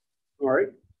 All right.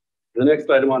 The next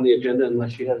item on the agenda,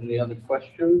 unless you have any other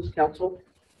questions, council?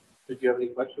 Did you have any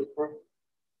questions for us?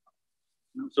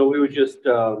 So we would just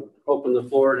open the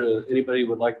floor to anybody who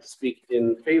would like to speak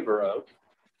in favor of.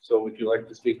 So would you like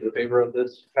to speak in favor of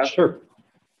this? Sure.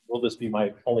 Will this be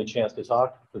my only chance to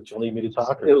talk? Would you need me to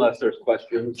talk? Or? Unless there's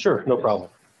questions. Sure, no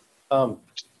problem.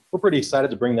 We're pretty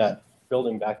excited to bring that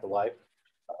building back to life.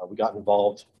 We got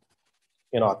involved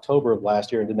in October of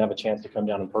last year and didn't have a chance to come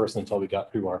down in person until we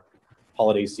got through our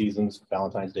holiday seasons,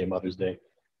 Valentine's Day, Mother's Day.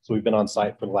 So we've been on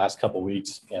site for the last couple of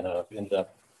weeks and ended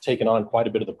up taking on quite a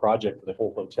bit of the project for the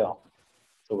whole hotel.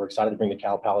 So we're excited to bring the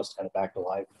Cow Palace kind of back to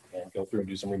life and go through and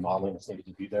do some remodeling that's needed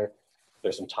to be there.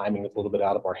 There's some timing that's a little bit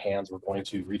out of our hands. We're going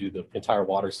to redo the entire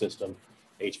water system,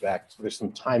 HVAC. So there's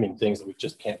some timing things that we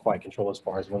just can't quite control as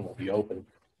far as when we'll be open.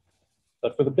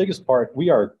 But for the biggest part,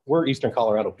 we're Eastern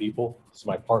Colorado people. This is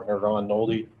my partner, Ron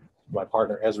Nolde, my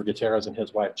partner, Ezra Gutierrez, and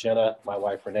his wife, Jenna, my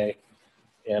wife, Renee.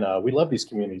 And we love these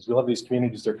communities. We love these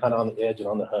communities. They're kind of on the edge and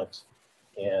on the hubs.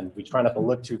 And we try not to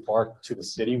look too far to the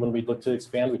city when we look to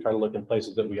expand. We try to look in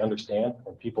places that we understand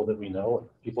and people that we know and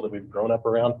people that we've grown up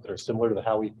around that are similar to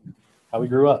how we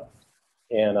grew up.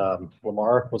 And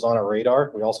Lamar was on our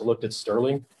radar. We also looked at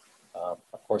Sterling.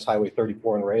 Of course, Highway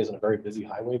 34 in Ray isn't a very busy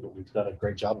highway, but we've done a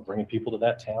great job of bringing people to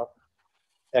that town.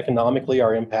 Economically,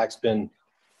 our impact's been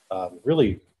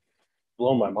really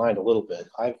blown my mind a little bit.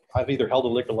 I've either held a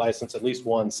liquor license, at least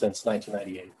one, since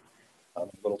 1998,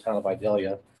 little town of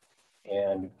Idalia.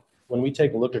 And when we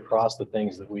take a look across the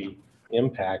things that we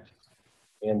impact,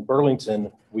 in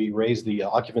Burlington, we raised the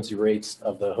occupancy rates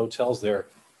of the hotels there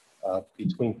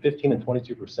between 15 and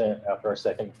 22% after our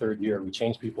second and third year. We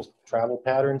changed people's travel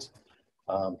patterns.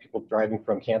 People driving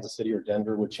from Kansas City or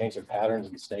Denver would change their patterns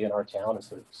and stay in our town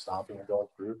instead of stopping or going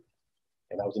through.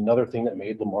 And that was another thing that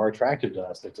made Lamar attractive to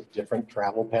us. It's a different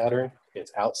travel pattern.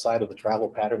 It's outside of the travel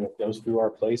pattern that goes through our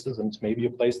places, and it's maybe a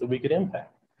place that we could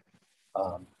impact.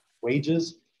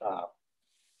 Wages,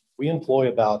 we employ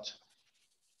about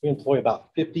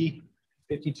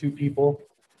 52 people,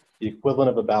 the equivalent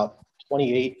of about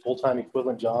 28 full-time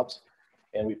equivalent jobs,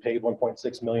 and we paid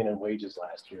 1.6 million in wages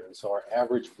last year. And so our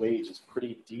average wage is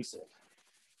pretty decent.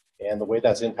 And the way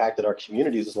that's impacted our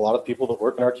communities is a lot of people that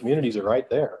work in our communities are right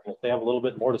there. And if they have a little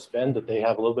bit more to spend, that they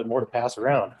have a little bit more to pass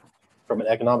around. From an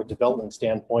economic development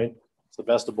standpoint, it's the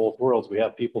best of both worlds. We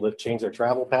have people that change their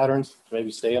travel patterns to maybe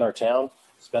stay in our town,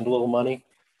 spend a little money,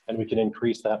 and we can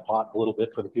increase that pot a little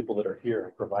bit for the people that are here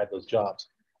and provide those jobs.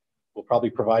 We'll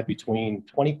probably provide between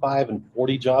 25 and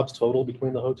 40 jobs total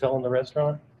between the hotel and the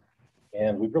restaurant.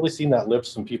 And we've really seen that lift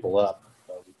some people up.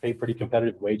 We pay pretty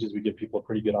competitive wages. We give people a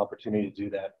pretty good opportunity to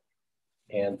do that.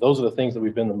 And those are the things that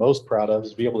we've been the most proud of,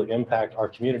 is to be able to impact our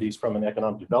communities from an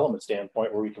economic development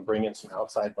standpoint, where we can bring in some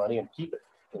outside money and keep it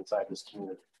inside this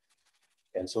community.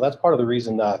 And so that's part of the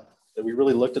reason that we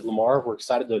really looked at Lamar. We're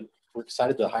excited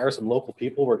to hire some local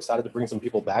people. We're excited to bring some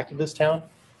people back to this town.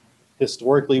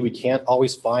 Historically, we can't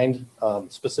always find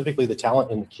specifically the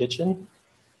talent in the kitchen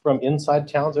from inside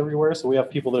towns everywhere. So we have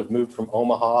people that have moved from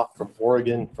Omaha, from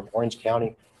Oregon, from Orange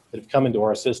County, that have come into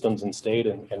our systems and stayed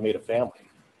and made a family.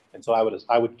 And so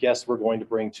I would guess we're going to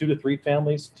bring 2 to 3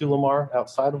 families to Lamar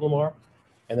outside of Lamar.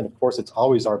 And then of course, it's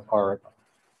always our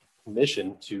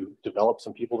mission to develop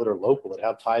some people that are local, that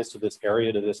have ties to this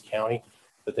area, to this county,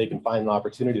 that they can find an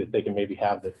opportunity that they can maybe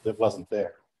have that wasn't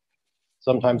there.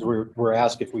 Sometimes we're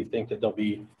asked if we think that there'll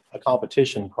be a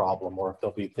competition problem, or if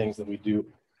there'll be things that we do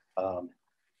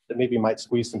that maybe might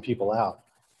squeeze some people out.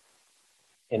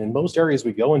 And in most areas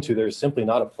we go into, there's simply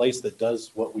not a place that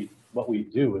does what we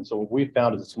do. And so what we've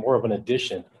found is it's more of an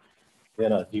addition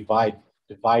than a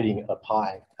dividing a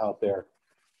pie out there.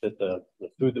 that the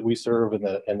food that we serve and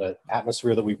the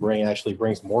atmosphere that we bring actually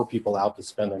brings more people out to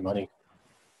spend their money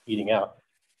eating out.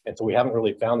 And so we haven't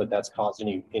really found that that's caused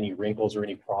any wrinkles or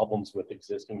any problems with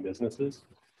existing businesses.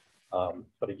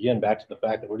 But again, back to the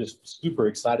fact that we're just super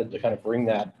excited to kind of bring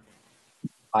that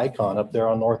icon up there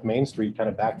on North Main Street kind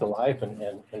of back to life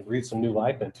and breathe some new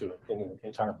life into it in the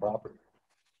entire property.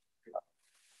 Is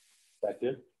that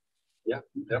good? Yeah,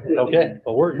 definitely. Okay,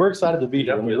 well, we're excited to be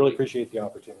here and we really appreciate the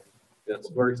opportunity. Yes,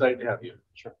 we're excited to have you.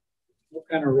 Sure. What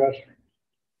kind of restaurant?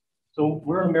 So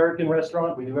we're an American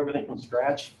restaurant. We do everything from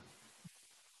scratch.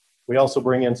 We also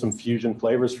bring in some fusion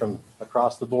flavors from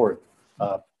across the board.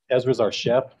 Ezra's our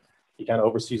chef. He kind of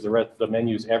oversees the rest of the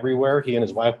menus everywhere. He and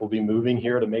his wife will be moving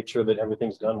here to make sure that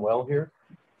everything's done well here.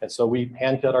 And so we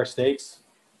hand cut our steaks.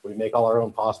 We make all our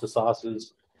own pasta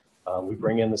sauces. We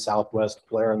bring in the Southwest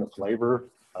flair and the flavor.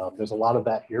 There's a lot of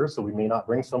that here, so we may not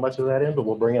bring so much of that in, but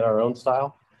we'll bring in our own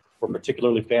style. We're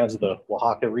particularly fans of the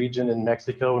Oaxaca region in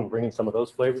Mexico and bringing some of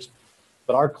those flavors.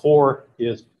 But our core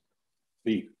is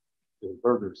beef, is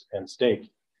burgers and steak.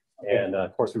 And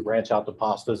of course, we branch out to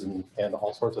pastas and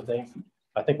all sorts of things.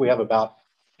 I think we have about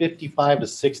 55 to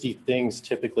 60 things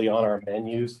typically on our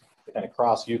menus to kind of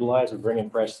cross-utilize. We bring in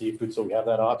fresh seafood, so we have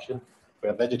that option. We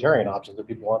have vegetarian options if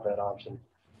people want that option.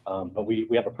 But we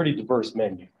have a pretty diverse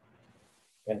menu.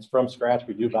 And it's from scratch.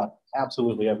 We do about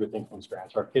absolutely everything from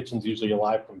scratch. Our kitchen's usually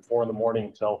alive from 4 in the morning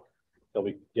until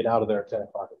we get out of there at 10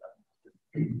 o'clock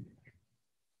at night.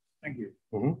 Thank you.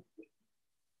 Mm-hmm. Do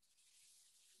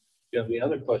you have any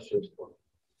other questions for me?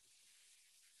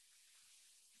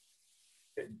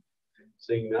 Okay.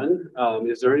 Seeing none,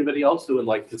 is there anybody else who would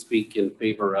like to speak in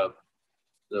favor of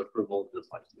the approval of this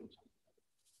license?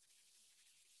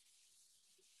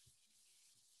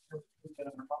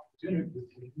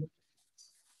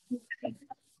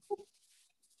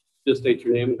 Just state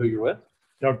your name and who you're with.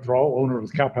 Doug Thrall, owner of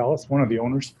the Cow Palace, one of the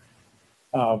owners.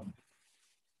 I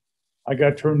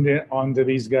got turned on to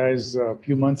these guys a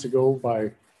few months ago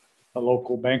by a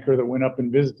local banker that went up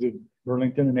and visited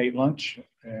Burlington and ate lunch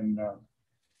and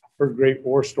heard great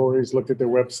war stories, looked at their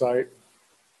website.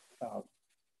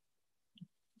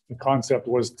 The concept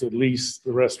was to lease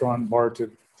the restaurant and bar to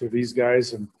these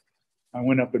guys. And I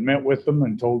went up and met with them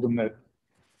and told them that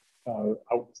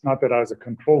it's not that I was a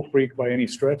control freak by any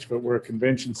stretch, but we're a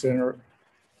convention center.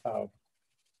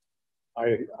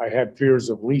 I had fears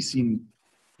of leasing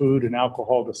food and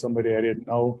alcohol to somebody I didn't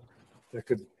know that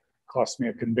could cost me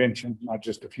a convention, not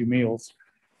just a few meals.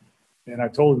 And I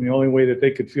told them the only way that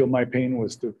they could feel my pain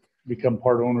was to become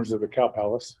part owners of the Cow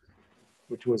Palace,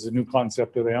 which was a new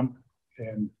concept to them.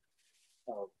 And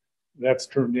that's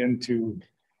turned into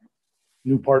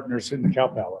new partners in the Cow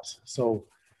Palace. So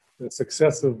the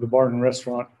success of the bar and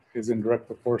restaurant is in direct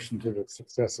proportion to the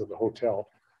success of the hotel.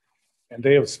 And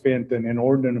they have spent an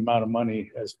inordinate amount of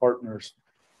money as partners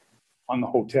on the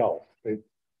hotel. They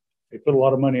put a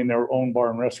lot of money in their own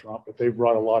bar and restaurant, but they've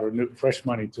brought a lot of new, fresh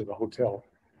money to the hotel.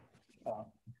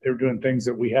 They're doing things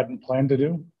that we hadn't planned to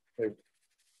do. They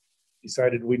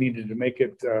decided we needed to make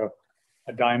it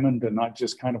a diamond and not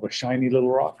just kind of a shiny little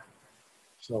rock.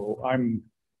 So I'm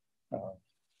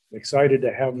excited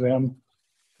to have them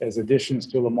as additions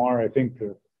to Lamar. I think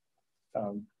the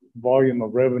volume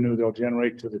of revenue they'll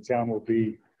generate to the town will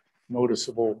be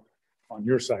noticeable on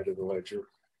your side of the ledger.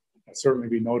 It'll certainly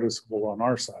be noticeable on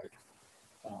our side.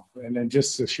 And then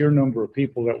just the sheer number of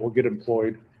people that will get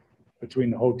employed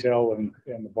between the hotel and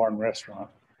the bar and restaurant.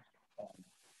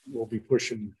 We'll be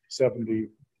pushing 70,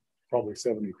 probably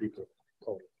 70 people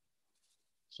total.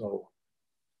 So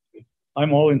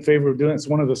I'm all in favor of doing it. It's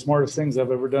one of the smartest things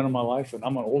I've ever done in my life, and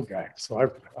I'm an old guy, so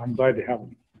I'm glad to have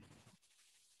them.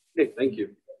 Okay, thank you.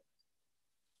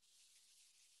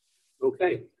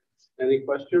 Okay, any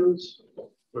questions?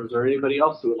 Or is there anybody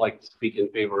else who would like to speak in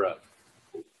favor of?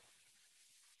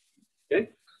 Okay,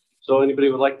 so anybody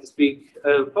would like to speak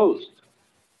opposed?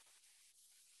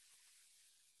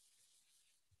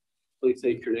 Please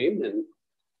state your name and.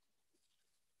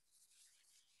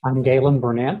 I'm Galen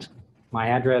Burnett. My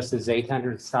address is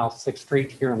 800 South 6th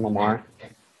Street here in Lamar.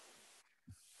 I'd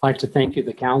like to thank you,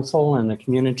 the council and the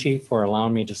community, for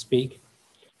allowing me to speak.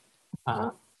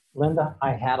 Linda,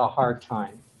 I had a hard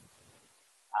time.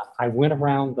 I went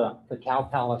around the Cow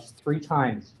Palace 3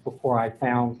 times before I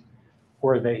found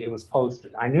where it was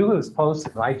posted. I knew it was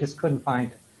posted, but I just couldn't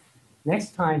find it.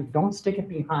 Next time, don't stick it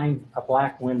behind a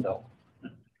black window.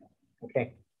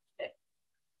 Okay.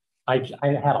 I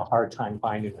had a hard time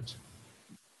finding it.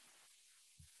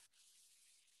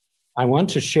 I want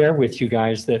to share with you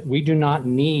guys that we do not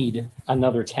need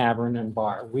another tavern and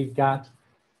bar. We've got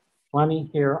plenty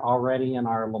here already in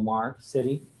our Lamar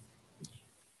City.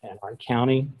 and our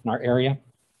county and our area.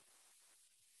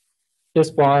 This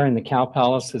bar in the Cow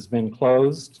Palace has been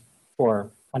closed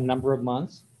for a number of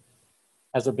months.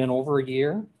 Has it been over a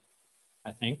year?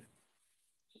 I think.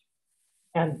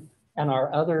 And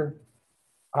our other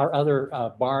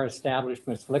bar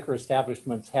establishments, liquor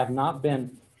establishments have not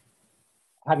been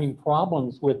having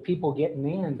problems with people getting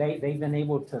in. They've been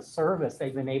able to service,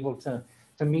 they've been able to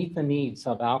meet the needs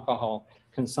of alcohol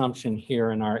consumption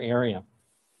here in our area.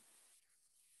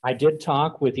 I did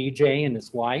talk with EJ and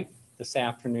his wife this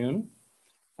afternoon,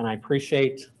 and I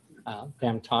appreciate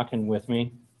them talking with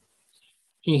me.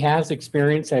 He has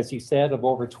experience, as he said, of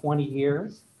over 20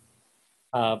 years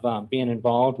of being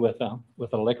involved with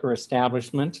a liquor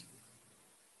establishment.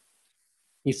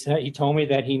 He told me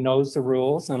that he knows the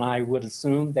rules, and I would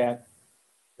assume that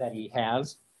he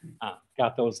has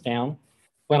got those down.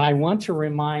 But I want to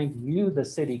remind you, the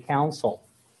city council,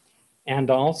 and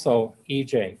also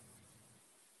EJ,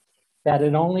 that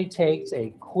it only takes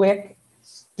a quick,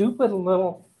 stupid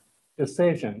little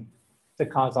decision to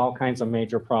cause all kinds of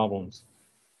major problems.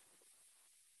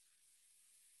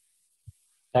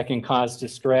 That can cause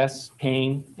distress,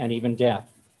 pain, and even death.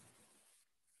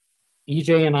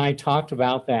 EJ and I talked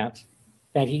about that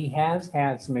he has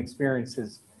had some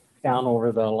experiences down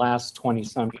over the last 20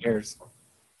 some years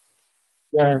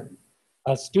where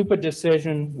a stupid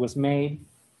decision was made,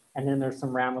 and then there's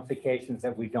some ramifications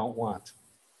that we don't want.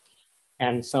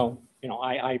 And so, you know,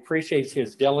 I appreciate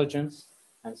his diligence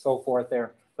and so forth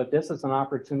there, but this is an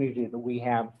opportunity that we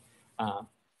have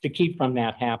to keep from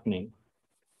that happening.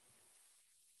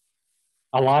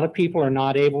 A lot of people are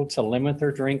not able to limit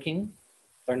their drinking.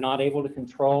 They're not able to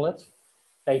control it.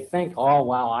 They think, oh,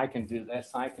 wow, I can do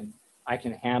this. I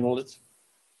can handle it.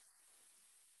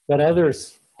 But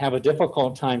others have a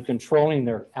difficult time controlling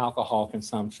their alcohol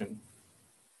consumption.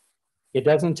 It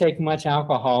doesn't take much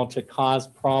alcohol to cause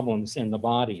problems in the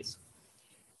bodies.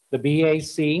 The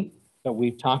BAC that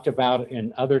we've talked about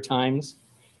in other times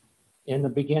in the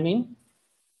beginning,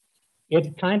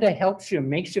 it kind of helps you,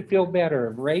 makes you feel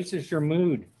better, raises your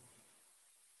mood.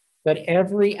 But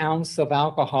every ounce of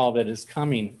alcohol that is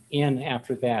coming in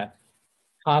after that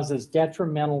causes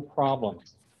detrimental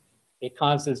problems. It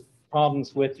causes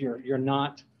problems with you're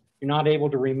not able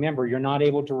to remember, you're not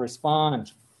able to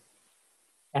respond.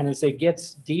 And as it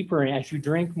gets deeper and as you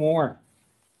drink more,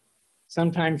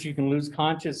 sometimes you can lose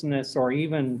consciousness or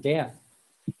even death.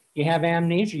 You have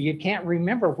amnesia, you can't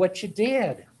remember what you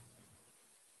did.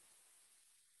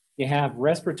 You have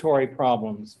respiratory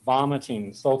problems,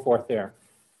 vomiting, so forth there.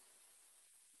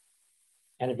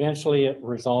 And eventually it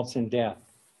results in death.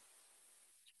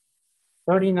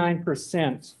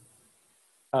 39%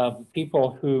 of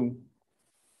people who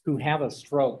have a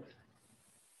stroke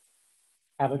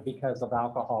have it because of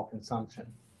alcohol consumption.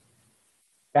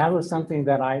 That was something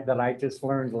that I just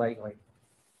learned lately.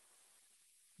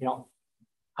 You know,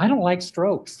 I don't like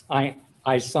strokes.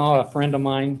 I saw a friend of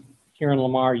mine here in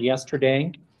Lamar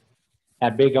yesterday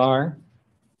at Big R.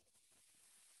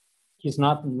 He's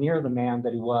not near the man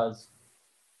that he was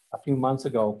a few months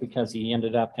ago because he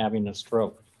ended up having a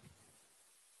stroke.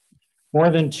 More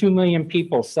than 2 million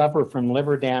people suffer from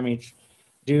liver damage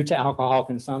due to alcohol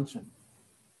consumption.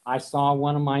 I saw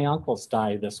one of my uncles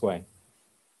die this way.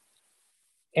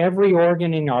 Every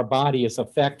organ in our body is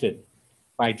affected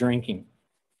by drinking.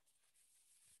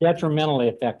 Detrimentally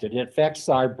affected. It affects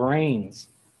our brains.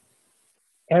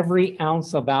 Every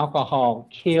ounce of alcohol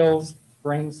kills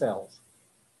brain cells.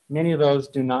 Many of those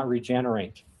do not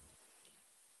regenerate.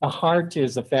 The heart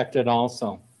is affected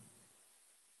also.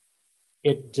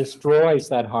 It destroys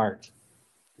that heart.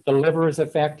 The liver is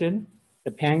affected.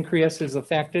 The pancreas is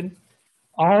affected.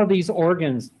 All of these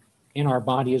organs in our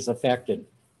body is affected.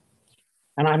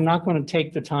 And I'm not going to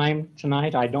take the time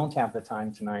tonight, I don't have the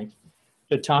time tonight,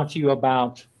 to talk to you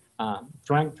about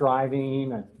drunk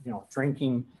driving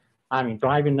and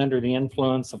driving under the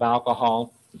influence of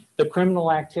alcohol, the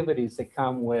criminal activities that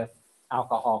come with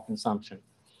alcohol consumption.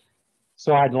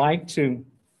 So I'd like to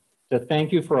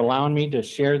thank you for allowing me to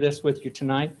share this with you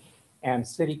tonight. And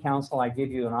City Council, I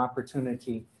give you an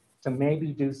opportunity to maybe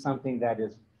do something that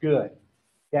is good,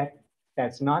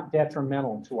 that's not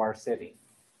detrimental to our city.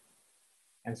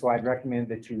 And so I'd recommend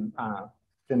that you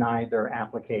deny their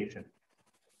application.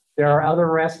 There are other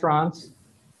restaurants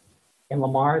in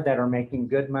Lamar that are making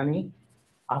good money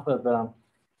off of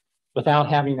without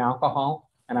having alcohol.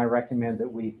 And I recommend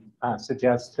that we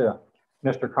suggest to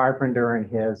Mr. Carpenter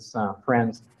and his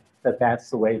friends that that's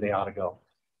the way they ought to go.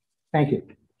 Thank you.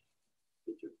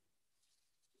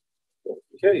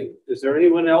 Okay, is there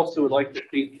anyone else who would like to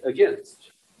speak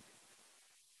against?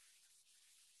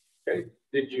 Okay,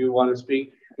 did you want to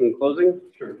speak, in closing?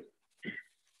 Sure.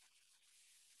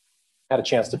 Had a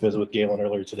chance to visit with Galen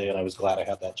earlier today, and I was glad I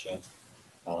had that chance.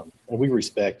 And we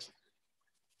respect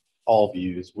all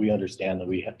views. We understand that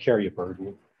we carry a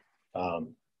burden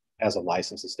as a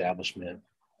licensed establishment,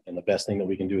 and the best thing that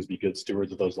we can do is be good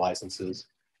stewards of those licenses.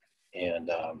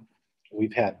 And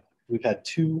we've had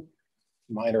 2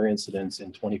 minor incidents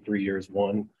in 23 years.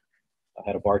 One, I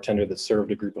had a bartender that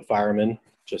served a group of firemen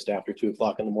just after 2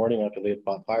 o'clock in the morning after they had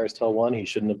fought fires till 1. He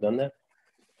shouldn't have done that.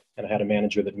 And I had a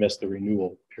manager that missed the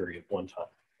renewal period one time.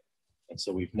 And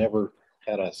so we've never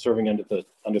had a serving under the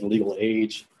legal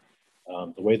age.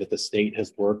 The way that the state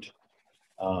has worked,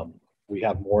 we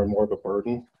have more and more of a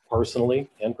burden personally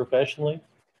and professionally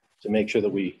to make sure that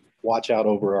we watch out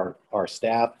over our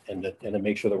staff and to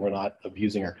make sure that we're not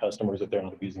abusing our customers if they're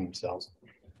not abusing themselves.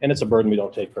 And it's a burden we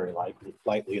don't take very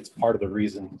lightly. It's part of the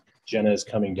reason Jenna is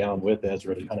coming down with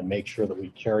Ezra to kind of make sure that we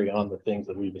carry on the things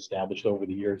that we've established over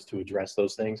the years to address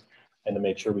those things and to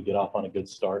make sure we get off on a good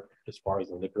start as far as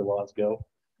the liquor laws go.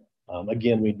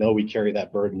 Again, we know we carry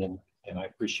that burden, and I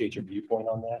appreciate your viewpoint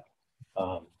on that.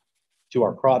 To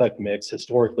our product mix,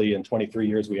 historically in 23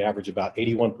 years, we average about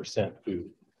 81%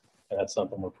 food. And that's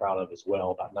something we're proud of as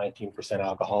well, about 19%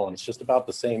 alcohol. And it's just about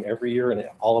the same every year in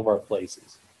all of our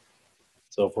places.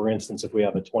 So for instance, if we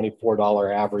have a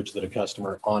 $24 average that a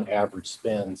customer on average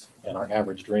spends and our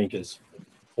average drink is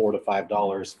 $4 to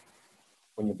 $5,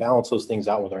 when you balance those things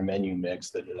out with our menu mix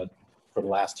that for the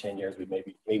last 10 years, we've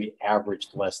maybe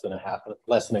averaged less than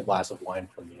a glass of wine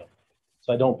per meal.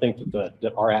 So I don't think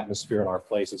that our atmosphere in our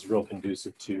place is real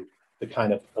conducive to the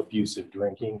kind of abusive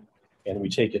drinking. And we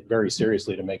take it very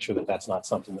seriously to make sure that that's not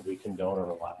something that we condone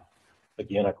or allow.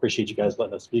 Again, I appreciate you guys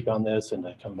letting us speak on this and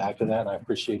come back to that. And I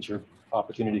appreciate your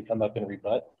opportunity to come up and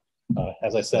rebut.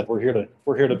 As I said, we're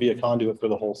here to be a conduit for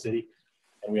the whole city.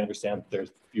 And we understand that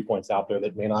there's viewpoints out there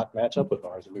that may not match up with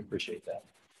ours, and we appreciate that.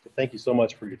 So thank you so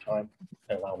much for your time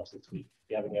and allowing us to speak.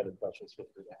 If you have any other questions, feel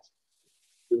free to ask.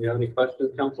 Do we have any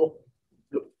questions, council?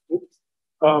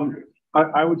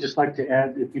 I would just like to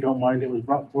add, if you don't mind, it was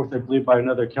brought forth, I believe, by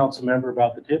another council member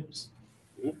about the tips.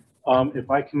 If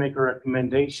I can make a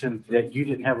recommendation that you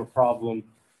didn't have a problem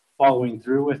following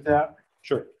through with that.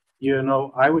 Sure. You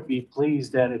know, I would be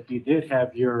pleased that if you did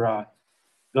have your,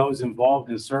 those involved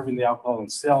in serving the alcohol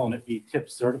and selling it be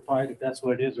tips certified, if that's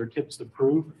what it is, or tips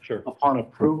approved. Sure. Upon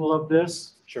approval of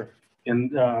this. Sure.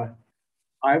 And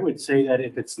I would say that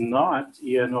if it's not,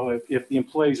 you know, if the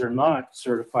employees are not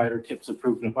certified or tips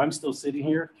approved, and if I'm still sitting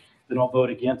here, then I'll vote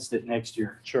against it next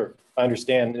year. Sure. I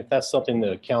understand. If that's something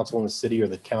the council in the city or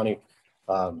the county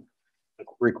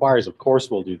requires, of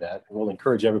course, we'll do that. We'll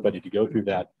encourage everybody to go through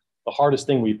that. The hardest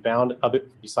thing we found,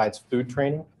 besides food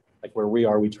training, like where we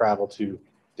are, we travel to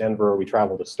Denver, we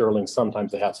travel to Sterling.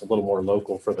 Sometimes they have some little more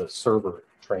local for the server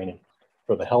training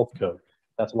for the health code.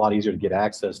 That's a lot easier to get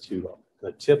access to.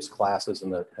 The tips classes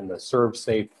and the serve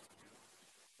safe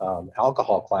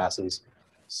alcohol classes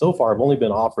so far have only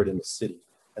been offered in the city.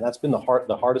 And that's been the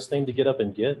hardest thing to get up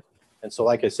and get. And so,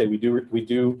 like I say, we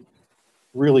do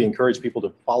really encourage people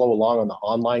to follow along on the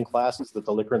online classes that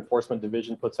the Liquor Enforcement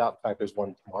Division puts out. In fact, there's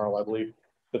one tomorrow, I believe,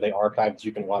 that they archive that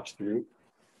you can watch through.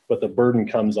 But the burden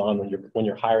comes on when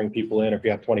you're hiring people in, or if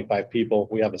you have 25 people,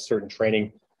 we have a certain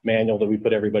training manual that we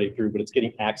put everybody through, but it's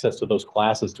getting access to those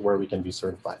classes to where we can be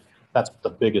certified. That's the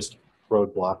biggest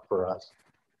roadblock for us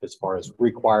as far as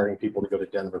requiring people to go to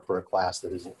Denver for a class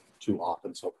that isn't too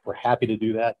often. So we're happy to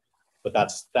do that, but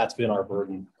that's been our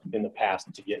burden in the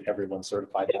past to get everyone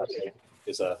certified. That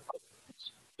is a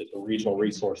regional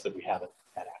resource that we haven't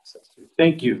had access to.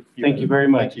 Thank you. Thank you very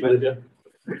much. Thank you.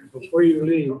 Before you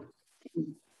leave,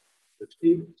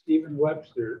 Stephen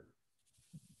Webster,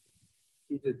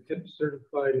 he's a tip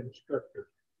certified instructor.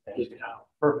 Just now.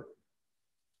 Perfect.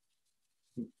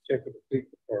 Check with the police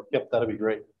department. Yep, that'd be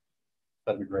great.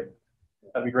 That'd be great.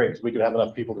 That'd be great because we could have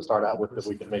enough people to start out with that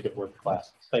we could make it worth the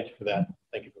class. Thank you for that.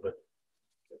 Thank you for that.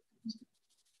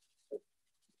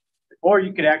 Or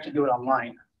you could actually do it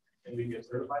online. Can we get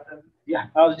certified then? Yeah,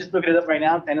 I was just looking it up right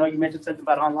now. I know you mentioned something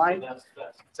about online. That's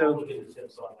So look at the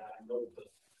tips on that. I know the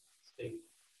state,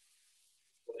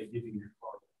 what they give you your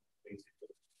card,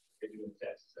 basically. They do in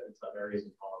Texas and in some areas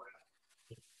in Colorado.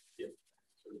 Yeah.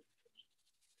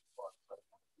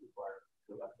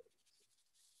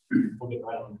 We'll get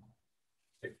right on.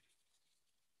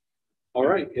 All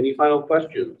right, any final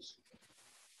questions?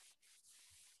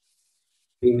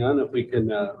 Being none, if we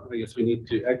can, I guess we need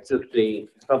to exit the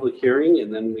public hearing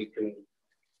and then we can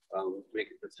make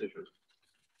a decision.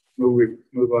 Move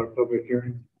out of public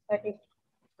hearing. Second.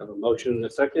 Have a motion and a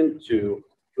second to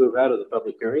move out of the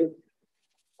public hearing.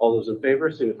 All those in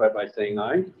favor signify by saying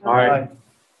aye. Aye.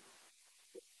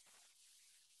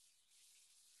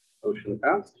 Motion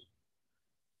passed.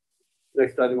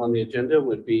 Next item on the agenda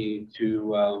would be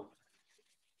to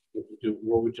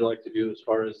what would you like to do as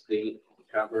far as the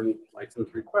tavern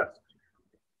license request?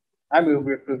 I move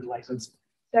we approve the license.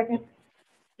 Second.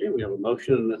 Okay, we have a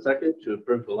motion and a second to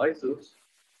approve the license.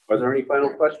 Are there any final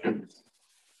questions?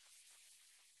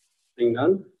 Seeing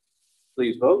none,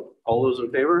 please vote. All those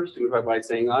in favor signify by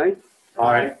saying aye.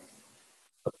 Aye.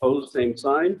 Opposed, same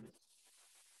sign.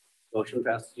 Motion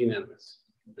passes unanimous.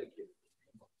 Thank you.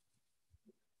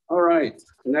 All right,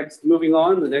 next, moving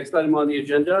on, the next item on the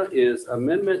agenda is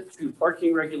amendment to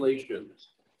parking regulations.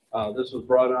 This was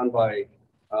brought on by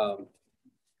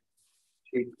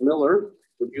Chief Miller.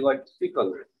 Would you like to speak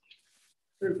on this?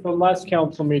 From last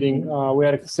council meeting, we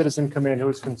had a citizen come in who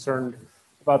was concerned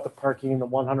about the parking in the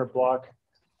 100 block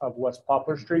of West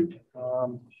Poplar Street.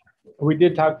 We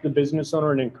did talk to the business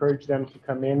owner and encourage them to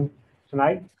come in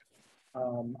tonight.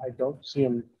 I don't see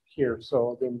him here,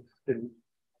 so I didn't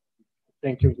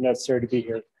think it was necessary to be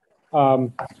here.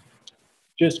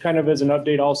 Just kind of as an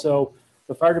update also,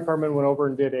 the fire department went over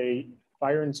and did a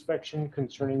fire inspection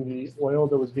concerning the oil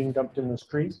that was being dumped in the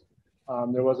street.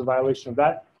 There was a violation of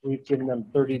that. We've given them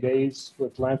 30 days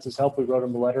with Lance's help. We wrote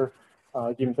them a letter,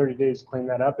 give them 30 days to clean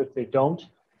that up. If they don't,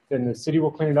 then the city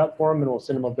will clean it up for them and we'll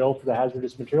send them a bill for the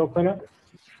hazardous material cleanup.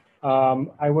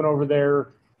 I went over there,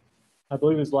 I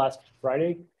believe it was last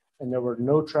Friday, and there were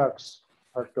no trucks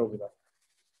parked over there.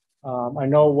 I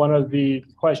know one of the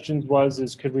questions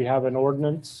is could we have an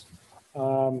ordinance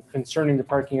concerning the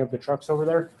parking of the trucks over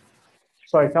there?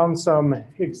 So I found some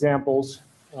examples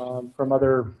from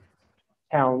other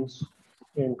towns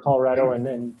in Colorado,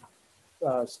 and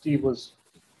Steve was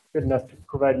good enough to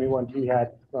provide me one he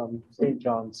had from St.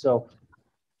 John. So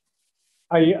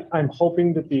I'm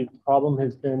hoping that the problem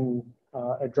has been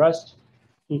addressed.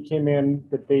 He came in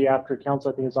the day after council,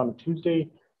 I think it was on a Tuesday,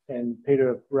 and paid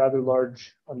a rather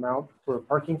large amount for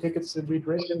parking tickets that we'd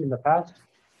written in the past.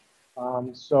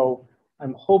 So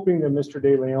I'm hoping that Mr.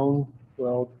 De Leon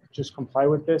will just comply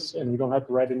with this and we don't have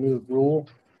to write a new rule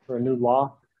or a new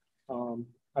law.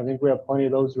 I think we have plenty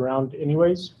of those around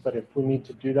anyways, but if we need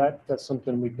to do that, that's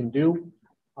something we can do.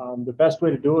 The best way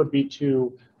to do it would be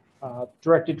to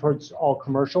direct it towards all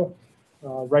commercial.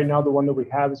 Right now, the one that we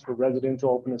have is for residential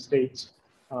open estates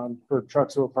for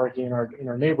trucks that are parking in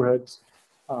our neighborhoods.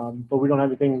 But we don't have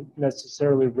anything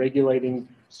necessarily regulating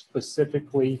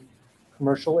specifically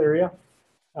commercial area.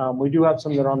 We do have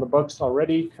some that are on the books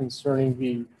already concerning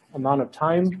the amount of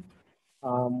time.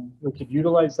 We could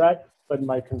utilize that, but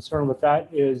my concern with that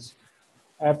is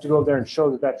I have to go there and show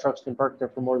that that truck's been parked there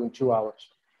for more than 2 hours.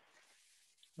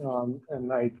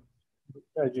 And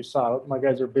as you saw, my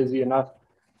guys are busy enough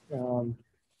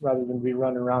rather than be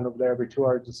running around over there every 2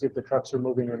 hours to see if the trucks are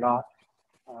moving or not.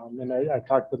 And I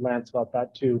talked with Lance about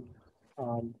that too.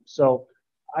 So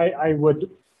I would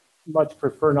much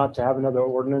prefer not to have another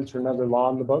ordinance or another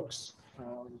law in the books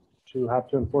to have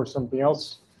to enforce something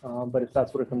else. But if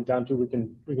that's what it comes down to, we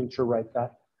can sure write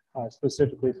that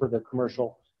specifically for the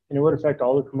commercial. And it would affect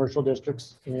all the commercial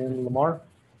districts in Lamar.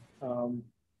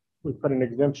 We put an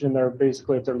exemption in there.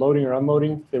 Basically, if they're loading or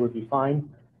unloading, they would be fine.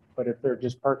 But if they're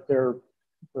just parked there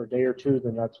for a day or two,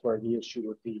 then that's where the issue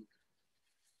would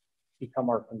become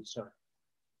our concern.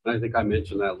 I think I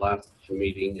mentioned that last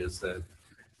meeting is that,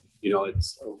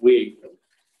 we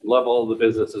love all the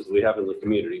businesses we have in the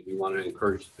community. We want to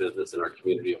encourage business in our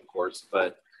community, of course,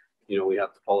 but, we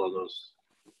have to follow those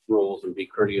rules and be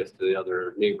courteous to the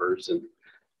other neighbors. And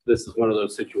this is one of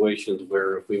those situations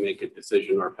where if we make a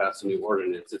decision or pass a new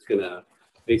ordinance, it's going to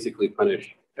basically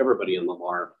punish everybody in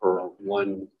Lamar for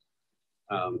one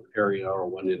area or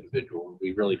one individual.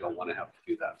 We really don't want to have to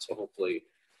do that. So hopefully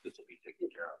this will be taken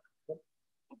care of.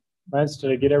 Lance,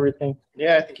 did I get everything?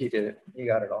 Yeah, I think he did it. You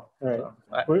got it all. All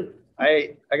right. So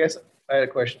I guess I had a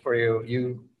question for you.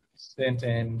 You sent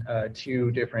in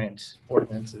 2 different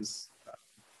ordinances.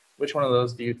 Which one of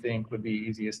those do you think would be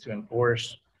easiest to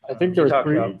enforce? I think there were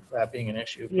 3. About that being an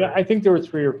issue. Yeah, I think there were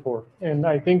 3 or 4. And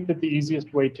I think that the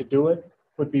easiest way to do it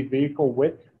would be vehicle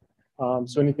width.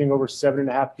 So anything over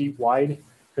 7.5 feet wide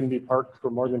couldn't be parked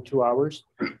for more than 2 hours.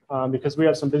 Because we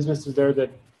have some businesses there that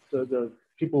the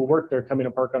people who work there come in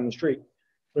and park on the street.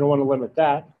 We don't want to limit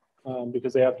that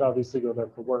because they have to obviously go there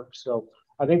for work. So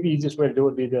I think the easiest way to do it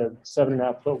would be the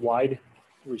 7.5 foot wide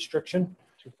restriction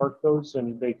to park those,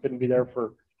 and they couldn't be there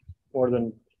for more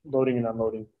than loading and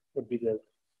unloading would be the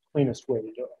cleanest way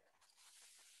to do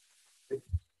it.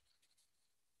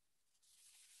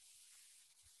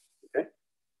 Okay.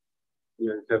 You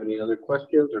guys have any other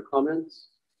questions or comments?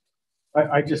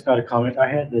 I just got a comment. I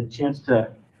had the chance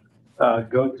to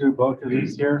go through both of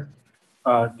these here,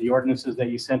 the ordinances that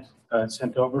you sent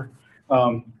sent over.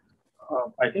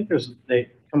 I think they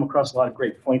come across a lot of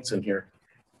great points in here.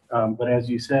 But as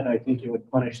you said, I think it would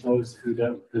punish those who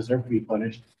don't deserve to be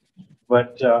punished.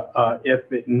 But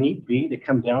if it need be to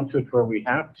come down to it where we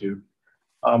have to,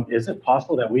 is it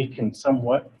possible that we can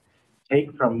somewhat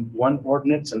take from one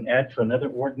ordinance and add to another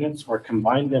ordinance or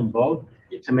combine them both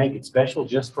to make it special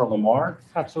just for Lamar?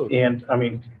 Absolutely. And I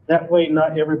mean, that way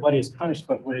not everybody is punished,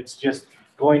 but when it's just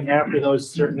going after those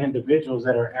certain individuals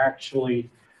that are actually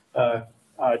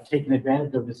taking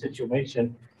advantage of the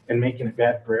situation and making it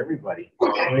bad for everybody.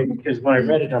 I mean, because when I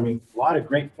read it, I mean, a lot of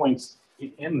great points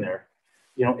in there,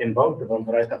 you know, in both of them,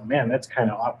 but I thought, man, that's kind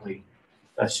of awfully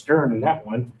stern in that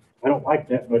one. I don't like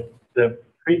that, but the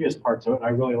previous parts of it, I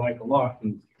really like a lot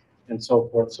and so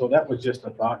forth. So that was just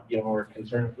a thought, you know, or a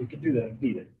concern if we could do that if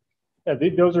needed. Yeah,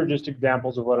 those are just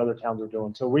examples of what other towns are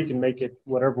doing. So we can make it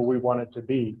whatever we want it to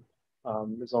be,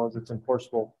 as long as it's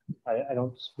enforceable.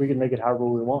 We can make it however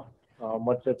we want.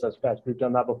 What fits us best. We've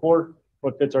done that before.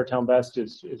 What fits our town best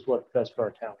is what's best for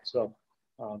our town. So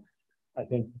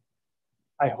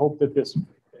I hope that this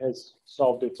has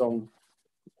solved its own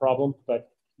problem, but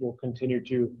we'll continue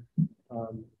to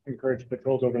encourage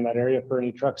patrols over in that area for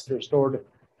any trucks that are stored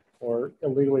or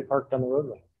illegally parked on the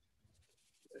roadway.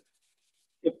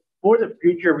 If for the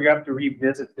future we have to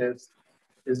revisit this,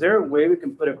 is there a way we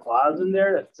can put a clause in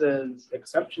there that says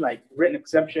exception, like written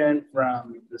exception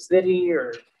from the city,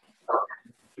 or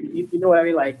you know what I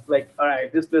mean? Like, all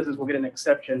right, this business will get an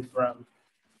exception from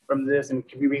this and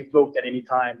can be revoked at any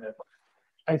time.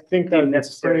 I think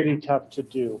that's pretty tough to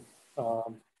do.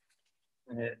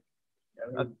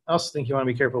 I also think you want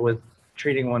to be careful with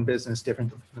treating one business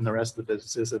different than the rest of the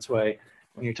businesses. That's why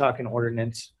when you're talking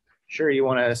ordinance, sure, you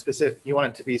want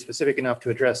it to be specific enough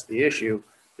to address the issue,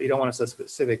 but you don't want it so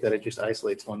specific that it just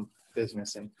isolates one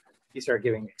business. And if you start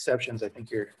giving exceptions, I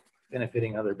think you're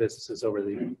benefiting other businesses over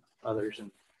the others. And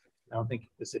I don't think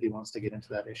the city wants to get into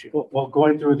that issue. Well,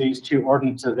 going through these two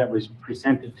ordinances that was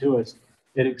presented to us,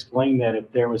 it explained that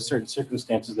if there was certain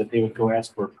circumstances that they would go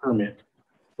ask for a permit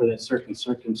for that certain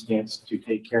circumstance to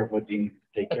take care of what they need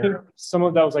to take care of. Some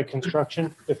of that was like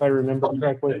construction, if I remember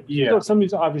correctly. Yeah. So if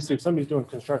somebody's doing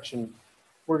construction,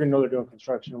 we're gonna know they're doing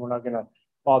construction and we're not gonna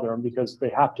bother them because they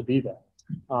have to be there.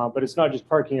 But it's not just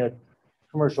parking a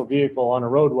commercial vehicle on a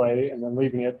roadway and then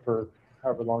leaving it for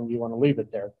however long you want to leave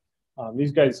it there.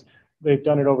 These guys, they've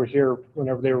done it over here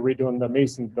whenever they were redoing the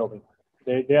Mason building.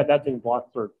 They had that thing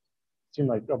blocked for, it seemed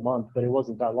like a month, but it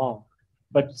wasn't that long.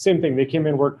 But same thing, they came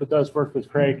in, worked with us, worked with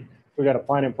Craig. We got a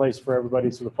plan in place for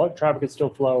everybody so the traffic could still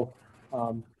flow.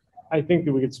 I think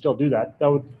that we could still do that.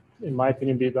 That would, in my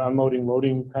opinion, be the unloading,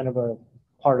 loading kind of a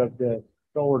part of the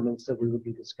ordinance that we would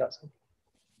be discussing.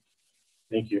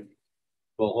 Thank you.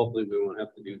 Well, hopefully we won't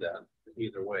have to do that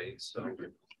either way, so.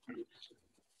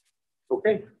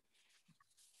 Okay.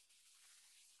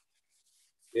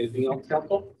 Anything else,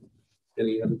 council?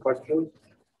 Any other questions?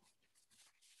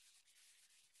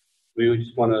 We would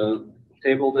just want to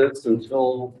table this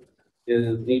until it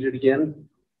is needed again.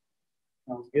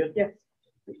 Sounds good? Yes.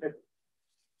 Okay.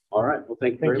 All right, well,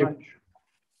 thank you very much.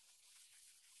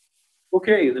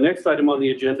 Okay, the next item on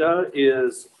the agenda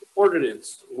is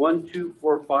ordinance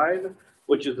 1245,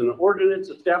 which is an ordinance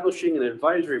establishing an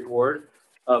advisory board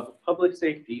of public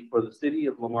safety for the city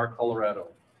of Lamar, Colorado.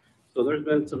 So there's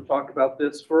been some talk about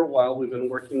this for a while. We've been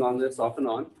working on this off and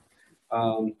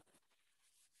on.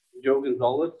 Joe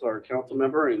Gonzalez, our council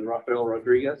member, and Rafael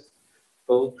Rodriguez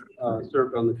both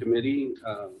served on the committee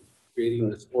creating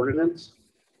this ordinance.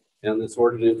 And this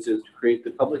ordinance is to create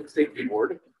the public safety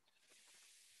board.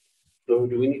 So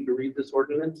do we need to read this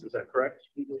ordinance? Is that correct?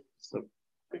 So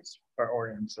it's our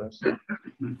ordinances.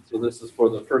 So this is for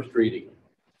the first reading.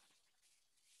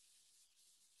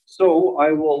 So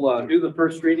I will do the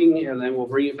first reading and then we'll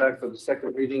bring it back for the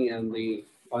second reading and the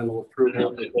final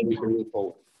approval before we can move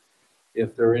forward.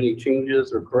 If there are any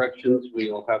changes or corrections,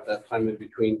 we'll have that time in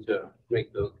between to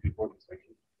make those before the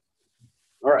second.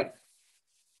 All right.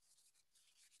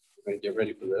 We're going to get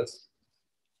ready for this.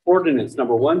 Ordinance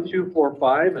number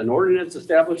 1245, an ordinance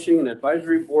establishing an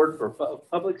advisory board for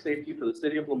public safety for the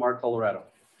city of Lamar, Colorado.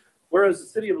 Whereas the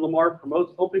city of Lamar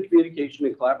promotes open communication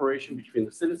and collaboration between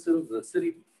the citizens, the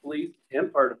city police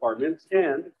and fire departments,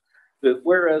 and that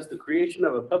whereas the creation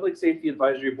of a public safety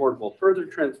advisory board will further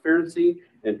transparency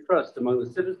and trust among the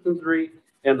citizenry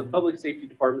and the public safety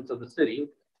departments of the city,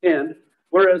 and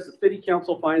whereas the city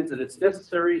council finds that it's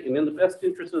necessary and in the best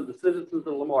interest of the citizens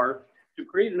of Lamar to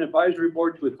create an advisory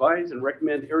board to advise and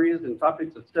recommend areas and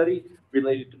topics of study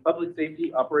related to public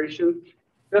safety operations,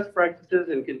 best practices,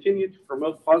 and continue to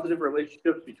promote positive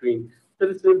relationships between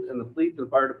citizens and the police and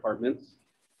fire departments.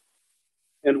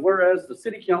 And whereas the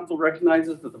City Council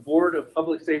recognizes that the Board of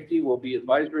Public Safety will be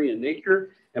advisory in nature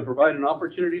and provide an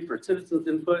opportunity for citizens'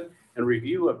 input and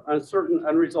review of uncertain,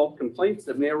 unresolved complaints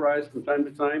that may arise from time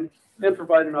to time, and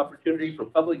provide an opportunity for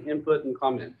public input and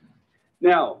comment.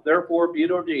 Now, therefore, be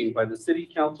it ordained by the City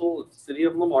Council of the City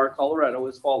of Lamar, Colorado,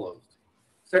 as follows.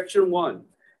 Section 1,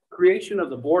 creation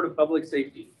of the Board of Public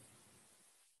Safety.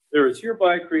 There is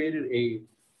hereby created a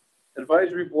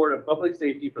advisory board of public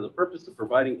safety for the purpose of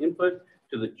providing input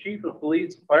to the Chief of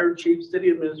Police, Fire Chief, City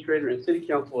Administrator, and City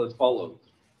Council as follows.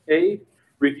 A,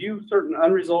 review certain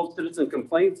unresolved citizen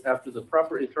complaints after the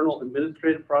proper internal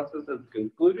administrative process has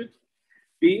concluded.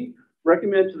 B,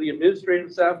 recommend to the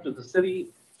administrative staff of the city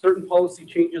certain policy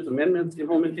changes, amendments,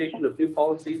 implementation of new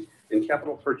policies, and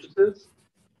capital purchases.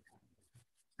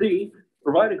 C,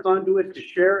 provide a conduit to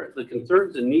share the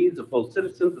concerns and needs of both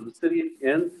citizens of the city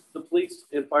and the police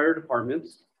and fire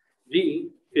departments. D,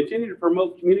 continue to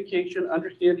promote communication,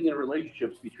 understanding, and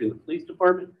relationships between the police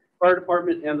department, fire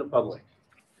department, and the public.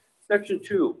 Section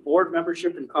 2, board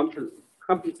membership and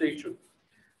compensation.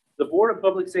 The Board of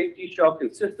Public Safety shall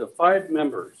consist of 5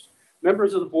 members.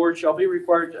 Members of the board shall be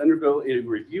required to undergo a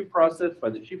review process by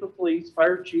the Chief of Police,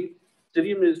 Fire Chief,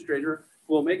 City Administrator,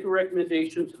 who will make a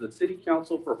recommendation to the City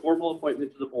Council for formal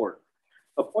appointment to the board.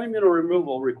 Appointment or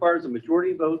removal requires a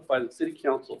majority vote by the City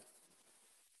Council.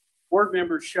 Board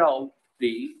members shall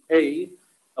be A,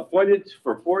 appointed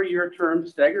for 4-year terms,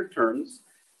 staggered terms.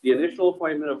 The initial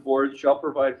appointment of boards shall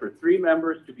provide for 3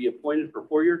 members to be appointed for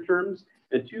 4-year terms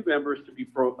and 2 members to be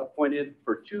appointed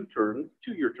for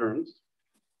 2-year terms.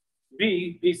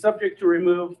 B, be subject to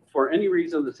remove for any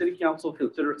reason the City Council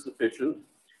considers sufficient.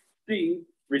 C,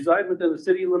 reside within the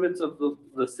city limits of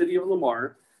the City of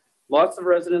Lamar. Loss of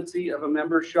residency of a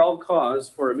member shall cause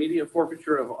for immediate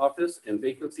forfeiture of office and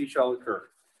vacancy shall occur.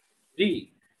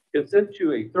 D, consent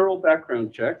to a thorough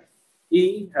background check.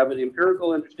 E, have an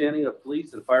empirical understanding of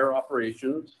police and fire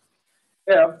operations.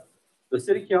 F, the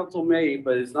City Council may,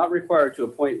 but is not required to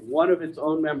appoint one of its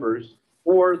own members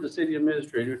or the city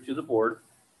administrator to the board.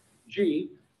 G,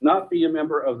 not be a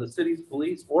member of the city's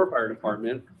police or fire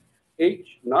department.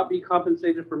 H, not be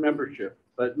compensated for membership,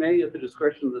 but may, at the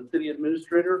discretion of the city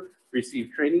administrator,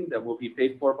 receive training that will be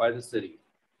paid for by the city.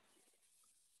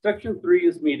 Section 3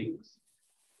 is meetings.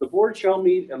 The board shall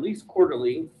meet at least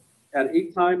quarterly at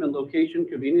a time and location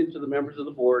convenient to the members of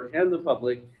the board and the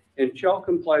public, and shall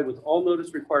comply with all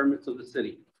notice requirements of the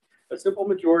city. A simple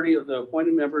majority of the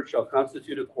appointed members shall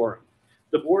constitute a quorum.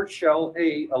 The board shall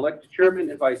A, elect a chairman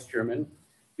and vice chairman.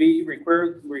 B,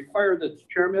 require that the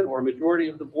chairman or majority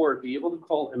of the board be able to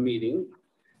call a meeting.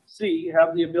 C,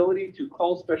 have the ability to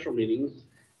call special meetings.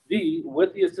 D,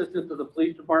 with the assistance of the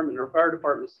police department or fire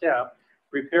department staff,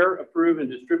 prepare, approve,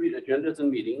 and distribute agendas and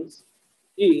meetings.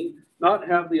 E, not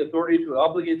have the authority to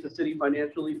obligate the city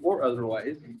financially or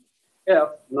otherwise. F,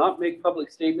 not make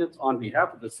public statements on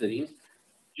behalf of the city.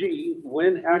 G,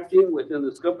 when acting within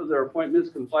the scope of their appointments,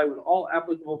 comply with all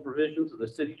applicable provisions of the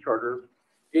city charter.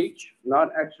 H, not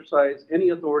exercise any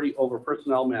authority over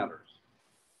personnel matters.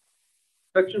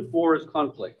 Section 4 is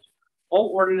conflict. All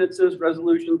ordinances,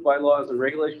 resolutions, bylaws, and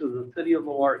regulations of the City of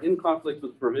Lamar in conflict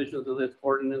with provisions of this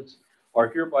ordinance are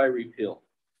hereby repealed.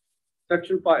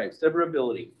 Section 5,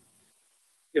 severability.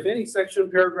 If any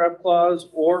section, paragraph, clause,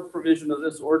 or provision of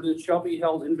this ordinance shall be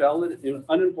held invalid,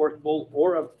 unenforceable,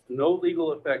 or of no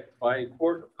legal effect by a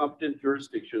court of competent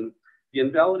jurisdiction, the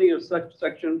invalidity of such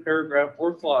section, paragraph,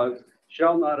 or clause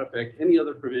shall not affect any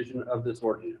other provision of this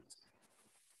ordinance.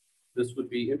 This would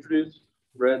be introduced,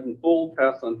 read in full,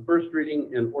 passed on first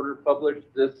reading, and order published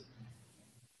this,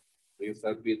 I guess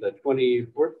that would be the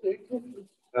 24th day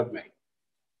of May.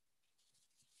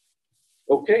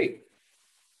 Okay.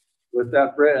 With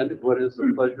that read, what is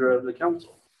the pleasure of the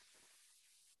council?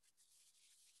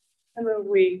 I move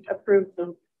we approve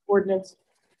the ordinance.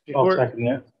 I'll second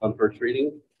that. On first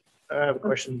reading? I have a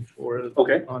question for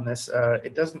Okay. on this.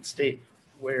 It doesn't state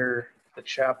where the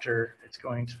chapter it's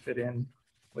going to fit in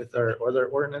with our other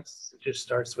ordinance. It just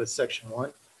starts with section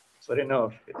 1. So I didn't know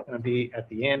if it's going to be at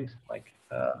the end, like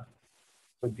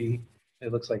would be,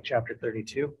 it looks like chapter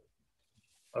 32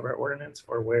 of our ordinance,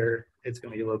 or where it's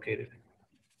going to be located.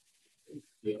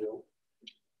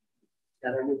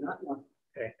 That I did not know.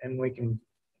 Okay, and we can.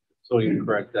 So you can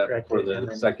correct that Correct for it, the and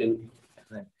then- second. And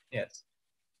then, yes.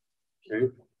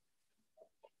 Okay.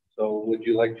 So would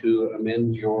you like to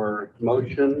amend your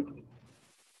motion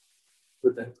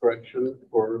with that correction,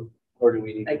 or do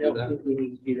we need I to do don't that? think we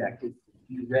need to do that because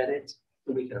you read it,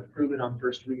 so we can approve it on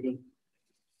first reading.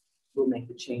 We'll make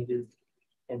the changes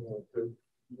and we'll approve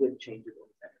with changes on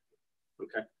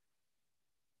second. Okay.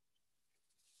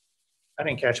 I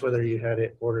didn't catch whether you had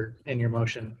it ordered in your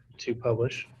motion to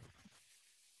publish.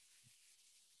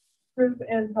 Approve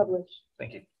and publish.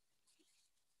 Thank you.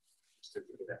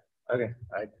 Okay,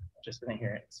 I just didn't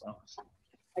hear it, so.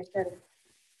 I said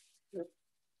it.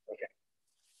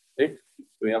 Okay,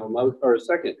 we have a or a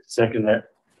second? Second that.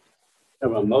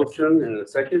 Have a motion and a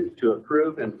second to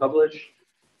approve and publish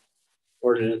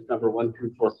ordinance number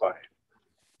 1245.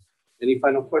 Any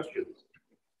final questions?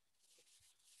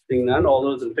 Seeing none, all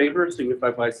those in favor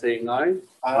signify by saying aye.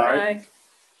 Aye.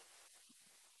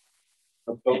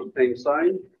 Opposed, same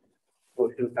sign.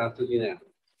 Motion passes unanimously.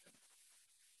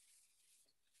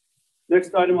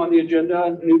 Next item on the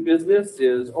agenda, new business,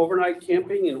 is overnight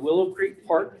camping in Willow Creek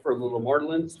Park for the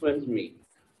Lamarland Swim Meet.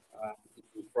 This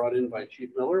was brought in by Chief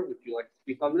Miller. Would you like to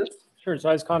speak on this? Sure. So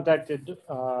I was contacted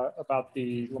about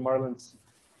the Lamarland's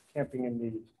camping in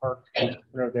the park.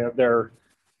 They have their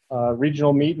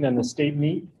regional meet and then the state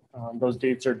meet. Those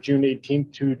dates are June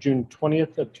 18th to June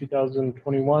 20th of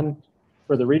 2021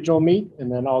 for the regional meet, and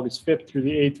then August 5th through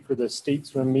the 8th for the state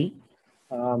swim meet.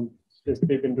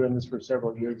 They've been doing this for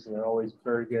several years, and they're always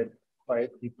very good,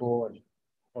 quiet people, and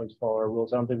always follow our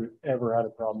rules. I don't think we've ever had a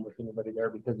problem with anybody there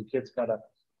because the kids got to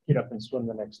get up and swim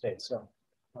the next day. So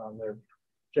they're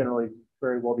generally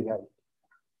very well behaved.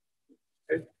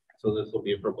 Okay, so this will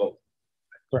be for both.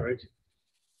 Right.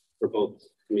 For both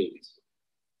meets.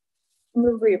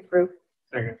 Move reapprove.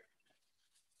 Second.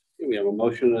 We have a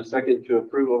motion and a second to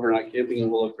approve overnight camping in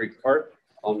Willow Creek Park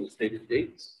on the stated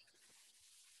dates.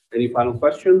 Any final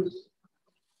questions?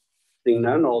 Seeing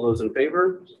none, all those in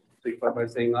favor, signify by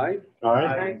saying aye.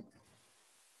 Aye.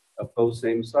 Opposed,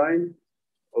 same sign.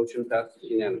 Motion passes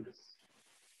unanimous.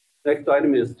 Next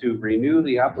item is to renew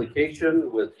the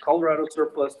application with Colorado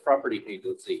Surplus Property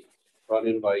Agency, brought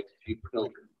in by Chief Miller.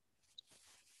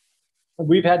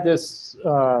 We've had this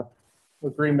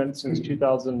agreement since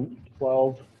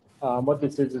 2012. What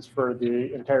this is for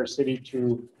the entire city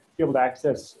to be able to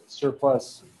access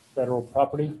surplus federal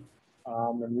property.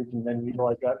 And we can then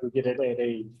utilize that. We get it at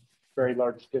a very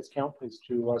large discount as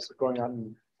to us going out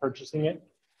and purchasing it.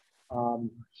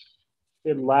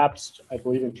 It lapsed, I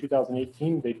believe, in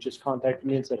 2018. They just contacted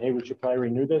me and said, hey, we should probably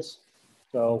renew this.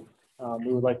 So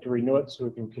we would like to renew it so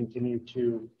we can continue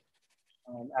to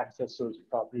access those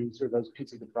properties or those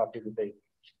pieces of property that they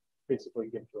basically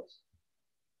give to us.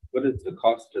 What is the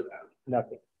cost to that?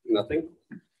 Nothing. Nothing?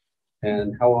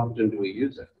 And how often do we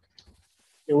use it?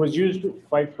 It was used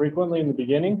quite frequently in the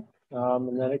beginning,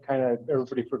 and then it kind of,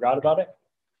 everybody forgot about it.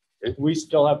 Okay. We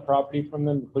still have property from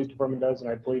them, the police department does, and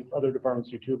I believe other departments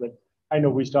do too, but I know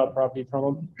we still have property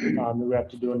from them. We have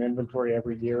to do an inventory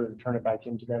every year and turn it back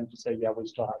into them to say, yeah, we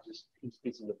still have these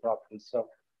pieces of property. So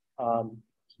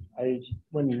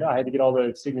when I had to get all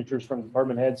the signatures from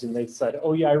department heads and they said,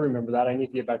 oh yeah, I remember that. I need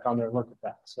to get back on there and look at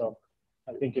that. So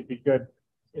I think it'd be good.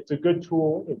 It's a good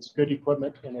tool. It's good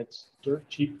equipment and it's dirt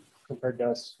cheap compared to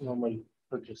us normally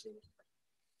purchasing.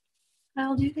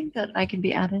 Kyle, do you think that I can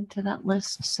be added to that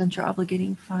list since you're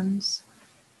obligating funds?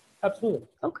 Absolutely.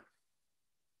 Okay.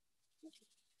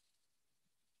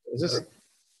 Is this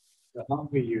how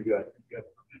many you got?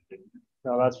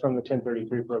 No, that's from the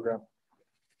 1033 program.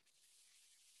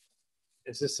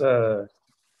 Is this a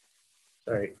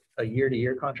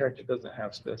year-to-year contract? It doesn't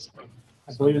have specific.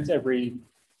 I believe it's every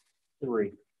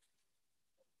 3.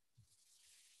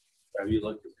 Have you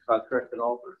looked at the contract at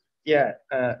all? Yeah,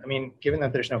 I mean, given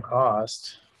that there's no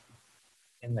cost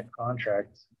in the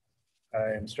contract,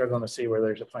 I'm struggling to see where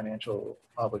there's a financial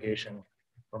obligation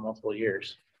for multiple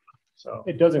years. So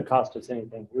it doesn't cost us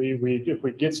anything. If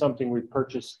we get something, we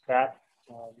purchase that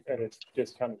at a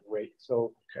discounted rate.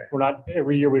 So we're not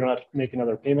every year. We don't have to make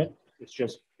another payment. It's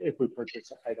just if we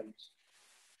purchase items.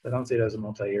 I don't see it as a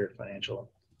multi-year financial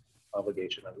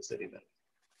obligation of the city then.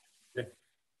 Okay.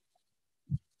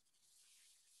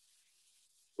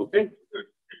 Okay.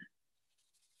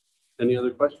 Any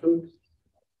other questions?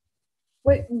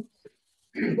 What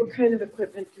kind of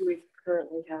equipment do we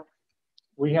currently have?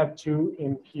 We have 2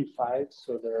 MP5s,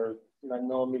 so they're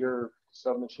 9mm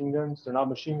submachine guns. They're not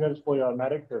machine guns, fully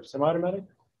automatic. They're semi-automatic,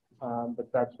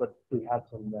 but that's what we had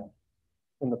from them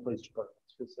in the police department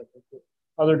specifically.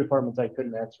 Other departments I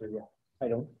couldn't answer yet. I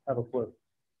don't have a clue.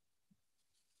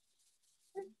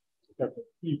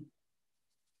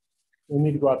 We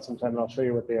need to go out sometime and I'll show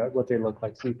you what they look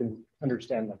like so you can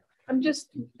understand them. I'm just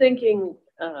thinking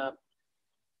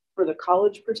for the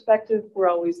college perspective, we're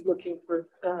always looking for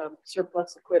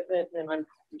surplus equipment, and I'm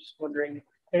just wondering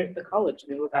if the college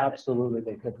knew about it. Absolutely,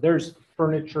 they could. There's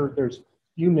furniture, there's,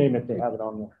 you name it, they have it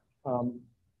on there.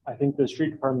 I think the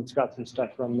street department's got some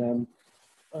stuff from them.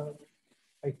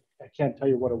 I can't tell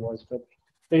you what it was, but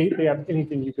They have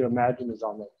anything you could imagine is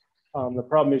on there. The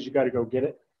problem is you got to go get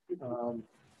it.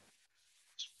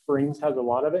 Springs has a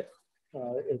lot of it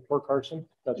in Fort Carson.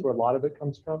 That's where a lot of it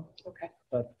comes from. Okay.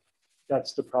 But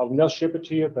that's the problem. They'll ship it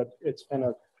to you, but it's kind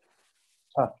of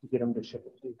tough to get them to ship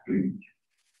it to you.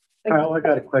 Kyle, I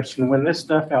got a question. When this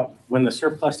stuff when the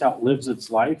surplus outlives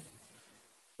its life,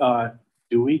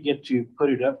 do we get to put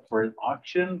it up for an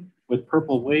auction with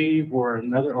Purple Wave or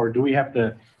another, or do we have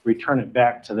to return it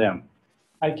back to them?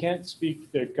 I can't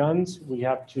speak to guns. We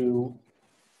have to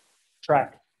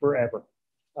track forever.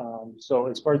 So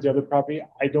as far as the other property,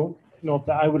 I don't know if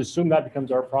I would assume that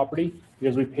becomes our property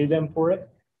because we pay them for it.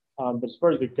 But as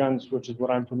far as the guns, which is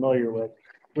what I'm familiar with,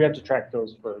 we have to track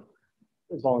those for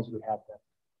as long as we have them.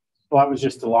 Well, I was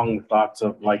just along the thoughts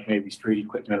of like maybe street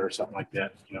equipment or something like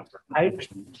that, you know. I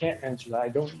can't answer that. I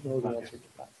don't know the answer to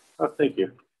that. Oh, thank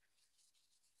you.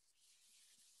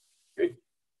 Okay.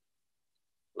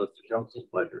 What's the council's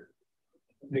pleasure?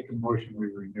 Make a motion, we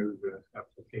renew the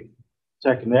application.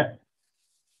 Second that.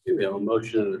 Okay, we have a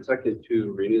motion and a second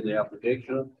to renew the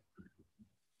application.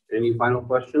 Any final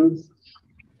questions?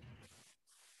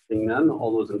 Seeing none,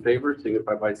 all those in favor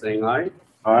signify by saying aye.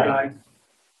 Aye.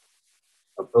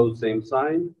 Opposed, same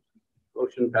sign.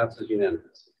 Motion passes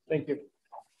unanimous. Thank you.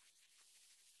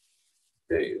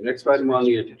 Okay, next item on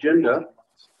the agenda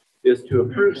is to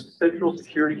approve Central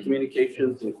Security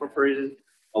Communications Incorporated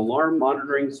alarm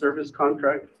monitoring service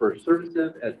contract for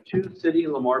services at 2 City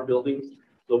Lamar buildings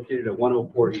located at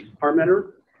 104 East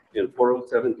Parmenter and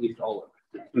 407 East Olive.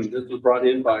 This was brought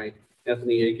in by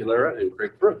Anthony Aguilera and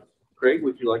Craig Brooks. Craig,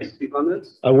 would you like to speak on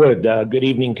this? I would. Good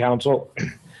evening, council.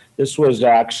 This was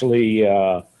actually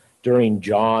during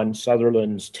John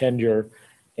Sutherland's tenure,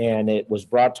 and it was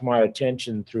brought to my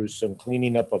attention through some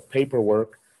cleaning up of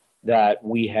paperwork that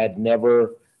we had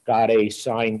never got a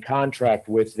signed contract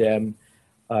with them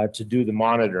to do the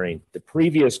monitoring. The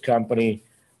previous company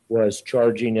was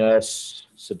charging us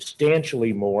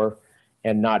substantially more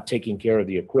and not taking care of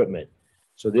the equipment.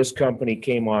 So this company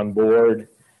came on board,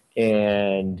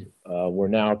 and we're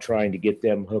now trying to get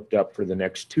them hooked up for the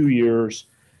next 2 years.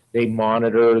 They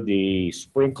monitor the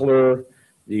sprinkler,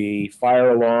 the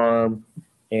fire alarm,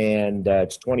 and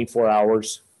it's 24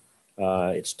 hours.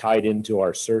 It's tied into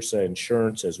our CIRSA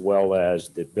insurance as well as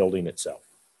the building itself.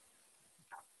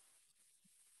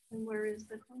 And where is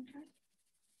the contract?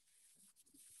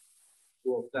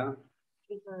 Well, down.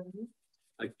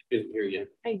 I didn't hear you.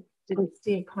 I didn't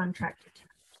see a contract attached.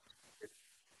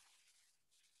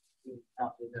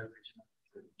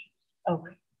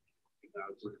 Okay. I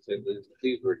was going to say that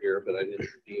these were here, but I didn't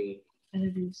see. I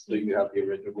didn't see So you have the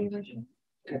original. the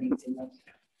original.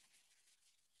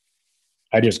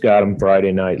 I just got them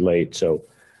Friday night late, so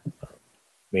I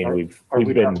mean, Are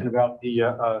we been talking about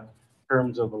the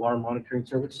terms of alarm monitoring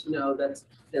service? No, that's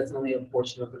only a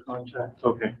portion of the contract.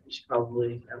 Okay, We should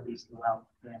probably at least allow.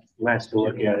 last to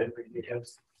look at it.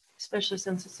 Especially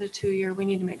since it's a 2-year, we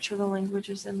need to make sure the language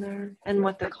is in there and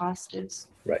what the cost is.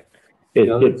 right.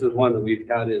 This is one that we've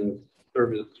had in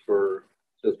service for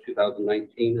since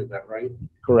 2019. Is that right?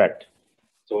 Correct.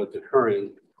 So it's a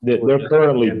current. They're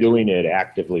currently doing it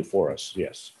actively for us.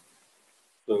 Yes.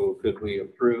 So could we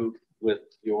approve with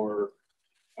your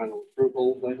final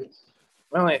approval, Lance?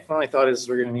 My only thought is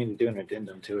we're going to need to do an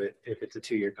addendum to it if it's a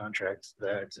 2-year contract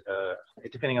that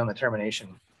depending on the termination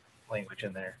language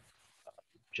in there,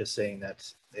 just saying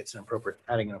that it's an appropriate,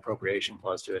 adding an appropriation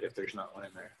clause to it if there's not one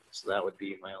in there. So that would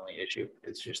be my only issue.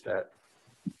 It's just that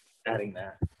adding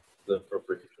that. The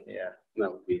appropriation. Yeah.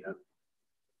 That would be it.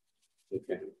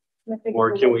 Okay. I think Or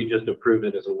it's a can little- we just approve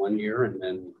it as a 1 year and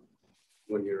then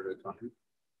 1 year at a time?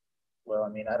 Well, I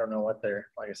mean, I don't know what they're,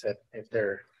 like I said, if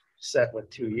they're set with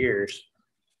 2 years,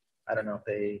 I don't know if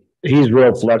they. He's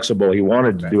real flexible. He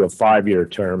wanted to do a 5-year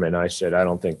term, and I said, I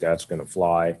don't think that's going to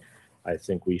fly. I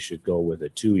think we should go with a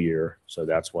 2-year. So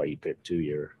that's why he picked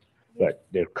 2-year. But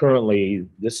they're currently,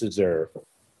 this is their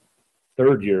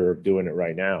 3rd year of doing it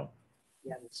right now.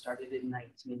 Yeah, it started in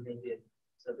 19, they did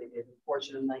a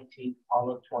portion of 19, all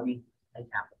of 20, and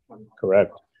half of 21.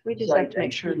 Correct. We just So have to I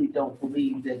make sure. truly don't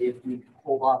believe that if we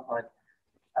hold off on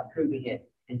approving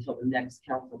it until the next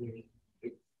council meeting,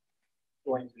 it's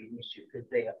going to be an issue because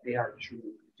they are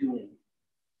truly doing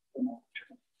the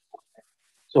monitoring.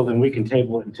 So then we can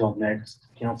table it until next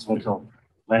council, until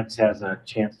Lance has a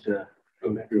chance to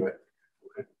go through it.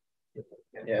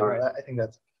 Yeah, All right. I think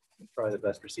that's probably the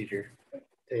best procedure.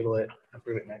 Table it,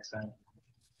 approve it next time.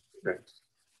 Okay.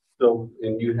 So,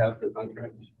 and you have the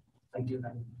contract? I do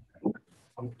have.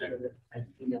 I'm sure that I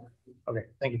emailed. Okay,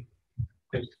 thank you.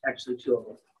 There's actually 2 of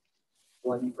them.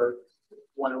 One for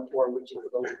 104, which is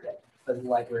the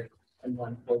library, and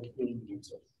one for community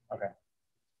users. Okay.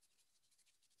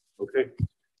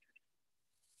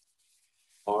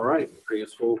 All right, I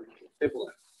guess we'll table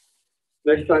that.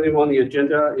 Next item on the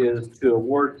agenda is to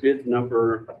award bid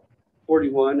number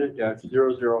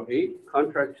 41-008,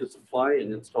 contract to supply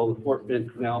and install the Fort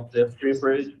Bend Canal pedestrian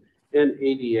bridge and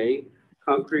ADA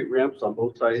concrete ramps on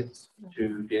both sides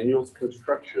to Daniels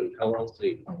Construction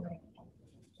LLC.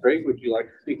 Greg, would you like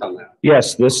to speak on that?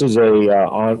 Yes, this is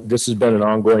this has been an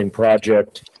ongoing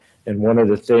project. And one of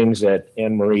the things that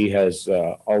Anne Marie has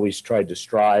always tried to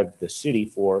strive the city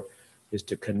for is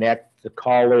to connect the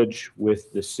college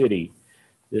with the city.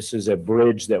 This is a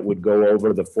bridge that would go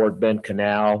over the Fort Bend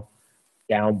Canal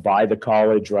down by the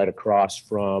college, right across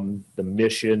from the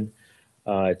Mission.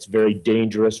 It's very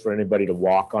dangerous for anybody to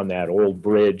walk on that old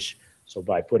bridge. So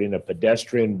by putting a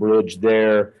pedestrian bridge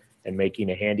there and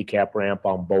making a handicap ramp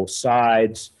on both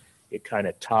sides, it kind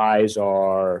of ties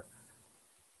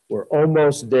we're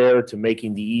almost there to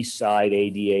making the east side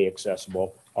ADA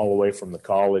accessible all the way from the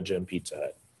college and Pizza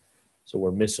Hut. So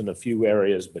we're missing a few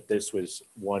areas, but this was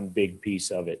one big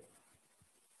piece of it.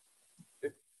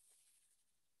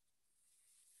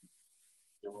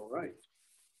 All right.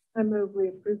 I move we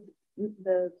approve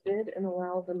the bid and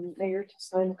allow the mayor to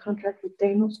sign the contract with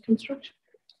Daniels Construction.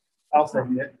 I'll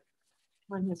second it.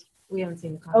 We haven't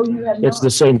seen the Oh, contract. you have It's not?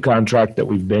 the same contract that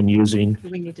we've been using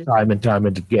We need to. time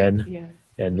and again. Yeah,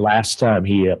 And last time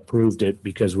he approved it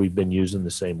because we've been using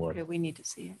the same okay, one. we need to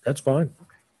see it. That's fine.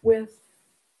 With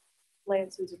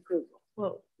Lance's approval.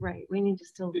 Well, right, we need to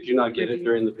still. Did you not get it review.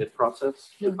 during the bid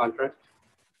process, the No. contract?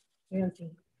 We haven't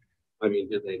seen. I mean,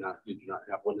 did you not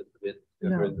have one at the bid? No,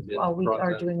 during the bid all we are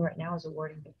process? doing right now is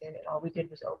awarding the bid. All we did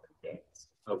was open bids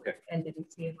Okay, and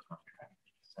didn't see a contract.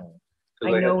 So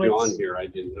because I I know had you on it's- here, I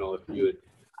didn't know if you had,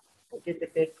 we did the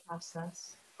bid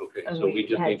process. okay, And so we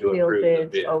just had need to field approve the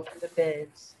bids, bid. open the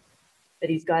bids. But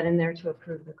he's got in there to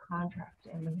approve the contract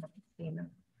and we haven't seen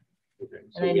them. Okay,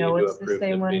 so And I we know need to it's the approve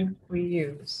same bid. one we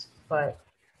use, but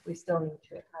we still need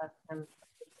to have them.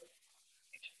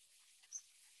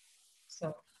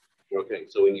 So Okay,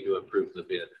 so we need to approve the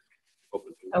bid.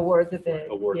 Open- award the bid,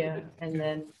 Award the yeah, bid. and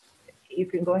then you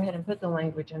can go ahead and put the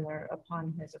language in there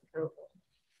upon his approval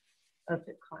of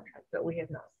the contract, but we have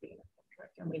not seen a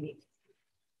contract and we need.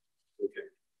 Okay.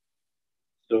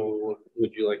 So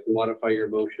would you like to modify your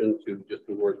motion to just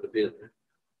award the bid?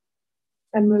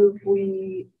 I move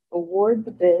we award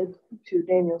the bid to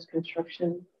Daniels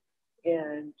Construction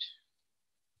and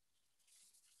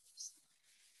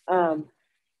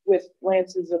with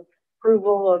Lance's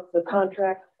approval of the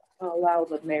contract, allow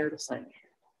the mayor to sign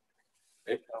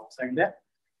it. Okay, I'll second that.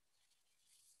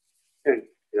 okay,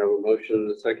 you have a motion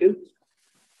and a second.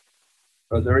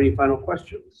 Are there any final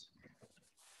questions?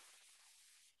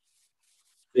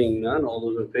 Seeing none, all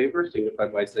those in favor signify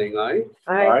by saying aye.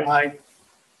 Aye.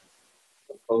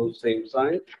 Opposed, same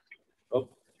sign. Oh.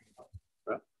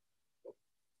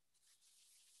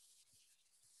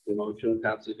 The motion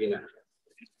passes unanimously.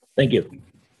 Thank you.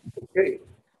 Okay.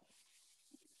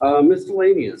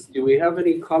 Miscellaneous, do we have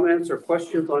any comments or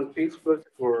questions on Facebook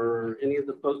or any of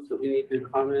the posts that we need to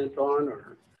comment on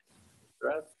or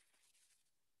address?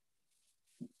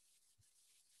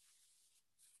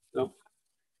 No?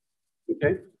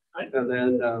 Okay, and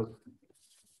then, go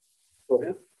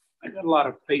ahead. I got a lot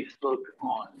of Facebook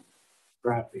on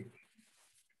traffic.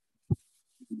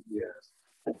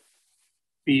 Yes.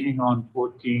 Speeding on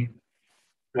 14,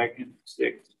 second,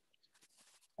 6.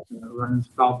 Running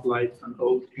stoplights on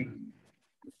 18.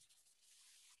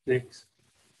 6.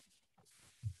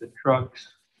 The trucks.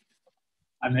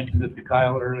 I mentioned it to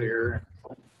Kyle earlier.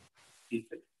 He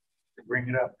could bring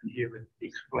it up and he would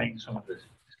explain some of this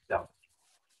stuff.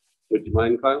 Would you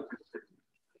mind, Kyle?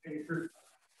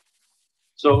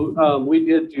 So we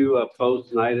did do a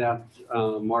post and I'd asked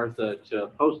Martha to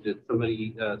post it.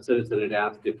 Somebody, citizen had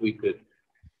asked if we could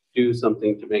do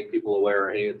something to make people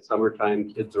aware, hey, it's summertime,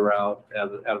 kids are out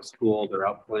of school, they're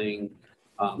out playing.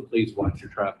 Please watch your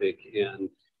traffic. And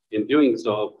in doing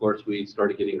so, of course, we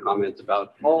started getting comments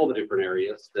about all the different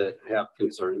areas that have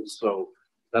concerns. So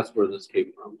that's where this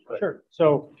came from. But Sure.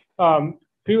 So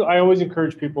I always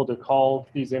encourage people to call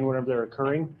these in whenever they're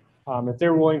occurring. If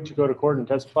they're willing to go to court and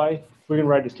testify, we can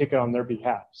write a ticket on their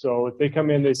behalf. So if they come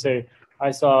in, they say,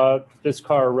 I saw this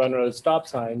car run a stop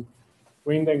sign,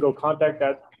 we can then go contact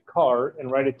that car and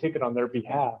write a ticket on their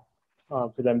behalf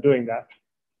for them doing that.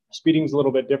 Speeding is a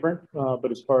little bit different,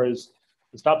 but as far as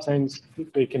the stop signs,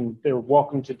 they're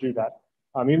welcome to do that.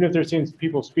 Even if they're seeing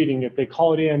people speeding, if they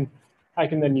call it in, I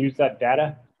can then use that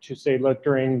data to say, look,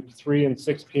 during 3 and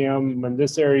 6 p.m. in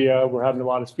this area, we're having a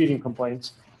lot of speeding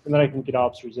complaints, and then I can get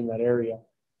officers in that area.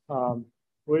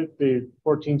 with the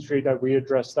 14th Street, that we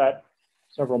addressed that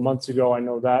several months ago. I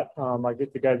know that. I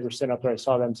get the guys were sitting up there. I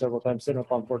saw them several times sitting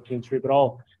up on 14th Street, but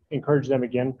I'll encourage them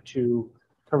again to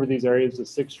cover these areas of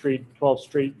 6th Street, 12th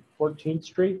Street, 14th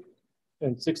Street,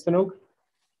 and 6th and Oak.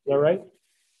 Is that right?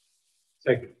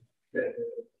 Second.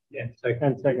 Yeah, second.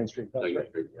 And 2nd Street. That's Second right.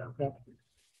 Street,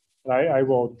 yeah. I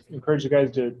will encourage you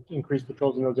guys to increase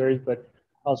patrols in those areas, but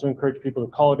also encourage people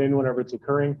to call it in whenever it's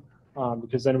occurring,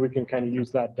 because then we can kind of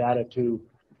use that data to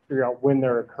figure out when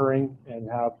they're occurring and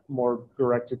have more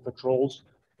directed patrols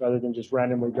rather than just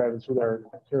randomly driving through there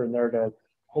here and there to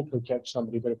hopefully catch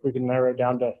somebody. But if we can narrow it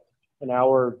down to an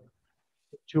hour,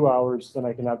 2 hours, then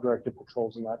I can have directed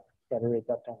patrols in that area at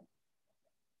that time.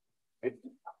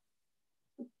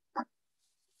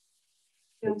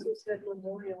 Council said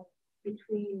Memorial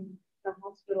between the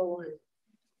hospital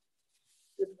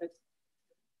and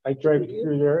I drive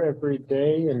through there every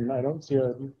day and I don't see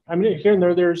I mean, here and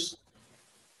there, there's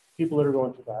people that are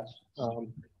going too fast.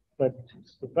 But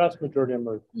the vast majority of them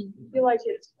are. I feel like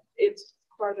it's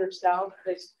farther south.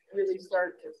 They really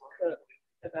start to cook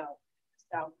about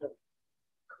south of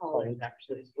College,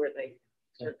 actually, is where they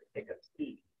start to pick up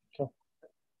speed.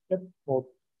 Yep. Well,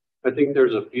 I think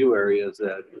there's a few areas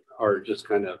that are just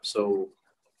kind of so,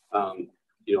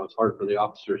 you know, it's hard for the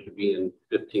officers to be in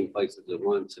 15 places at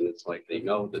once. And it's like they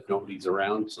know that nobody's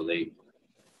around. So they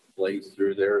blaze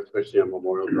through there, especially on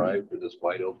Memorial Drive, where it's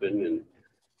wide open. And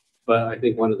but I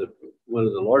think one of the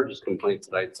largest complaints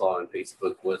that I saw on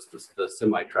Facebook was the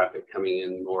semi traffic coming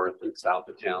in north and south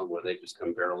of town, where they just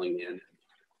come barreling in.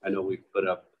 I know we put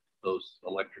up those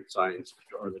electric signs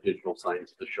or the digital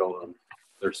signs to show them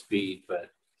their speed, but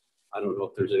I don't know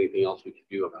if there's anything else we could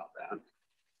do about that.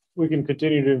 we can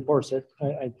continue to enforce it.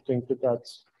 I think that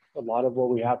that's a lot of what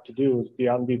we have to do is be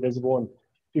out and be visible, and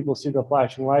people see the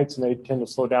flashing lights and they tend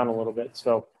to slow down a little bit.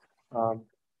 So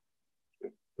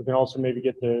we can also maybe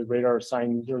get the radar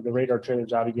signs or the radar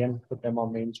trailers out again, put them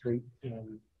on Main Street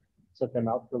and set them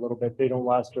out for a little bit. They don't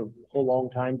last a whole long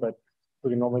time, but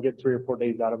we can only get 3 or 4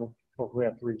 days out of them before we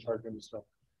have to recharge them. So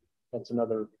that's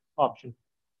another option.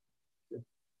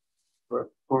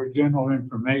 For general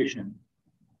information,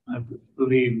 I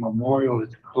believe Memorial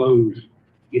is closed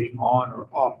getting on or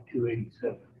off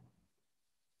 287.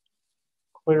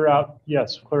 Clear out,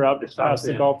 yes, clear out The past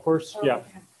the south golf course. Oh, Yeah,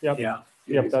 okay. yep, Yeah.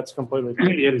 yep, that's completely.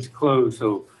 It is closed,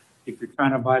 so if you're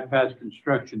trying to bypass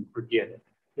construction, forget it.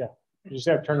 Yeah, you just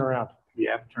have to turn around. You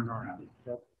have to turn around.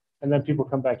 Yep. And then people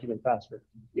come back even faster.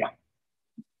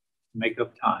 Make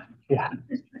up time. Yeah.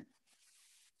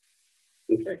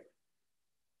 Okay.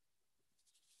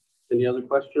 Any other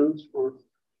questions for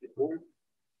before?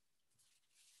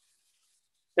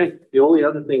 Okay, the only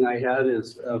other thing I had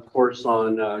is, of course,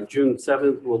 on June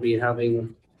 7th, we'll be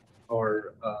having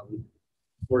our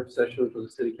work session for the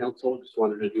city council. Just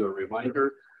wanted to do a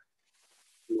reminder.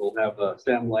 We'll have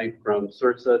Sam Light from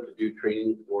CIRSA to do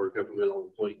training for governmental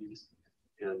employees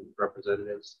and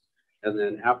representatives. And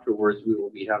then afterwards, we will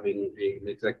be having an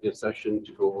executive session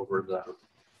to go over the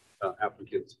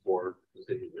applicants for the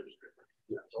city administrator.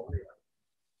 That's all I got.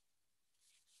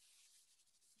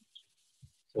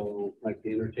 So I'd like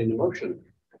to entertain the motion.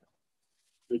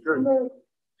 Adjourn.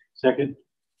 Second.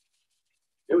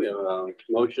 Okay, we have a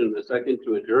motion and a second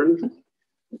to adjourn.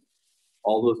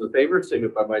 All those in favor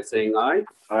signify by saying aye.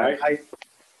 Aye.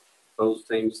 Opposed,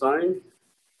 same sign.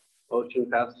 Motion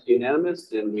passes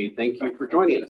unanimous, and we thank you for joining us.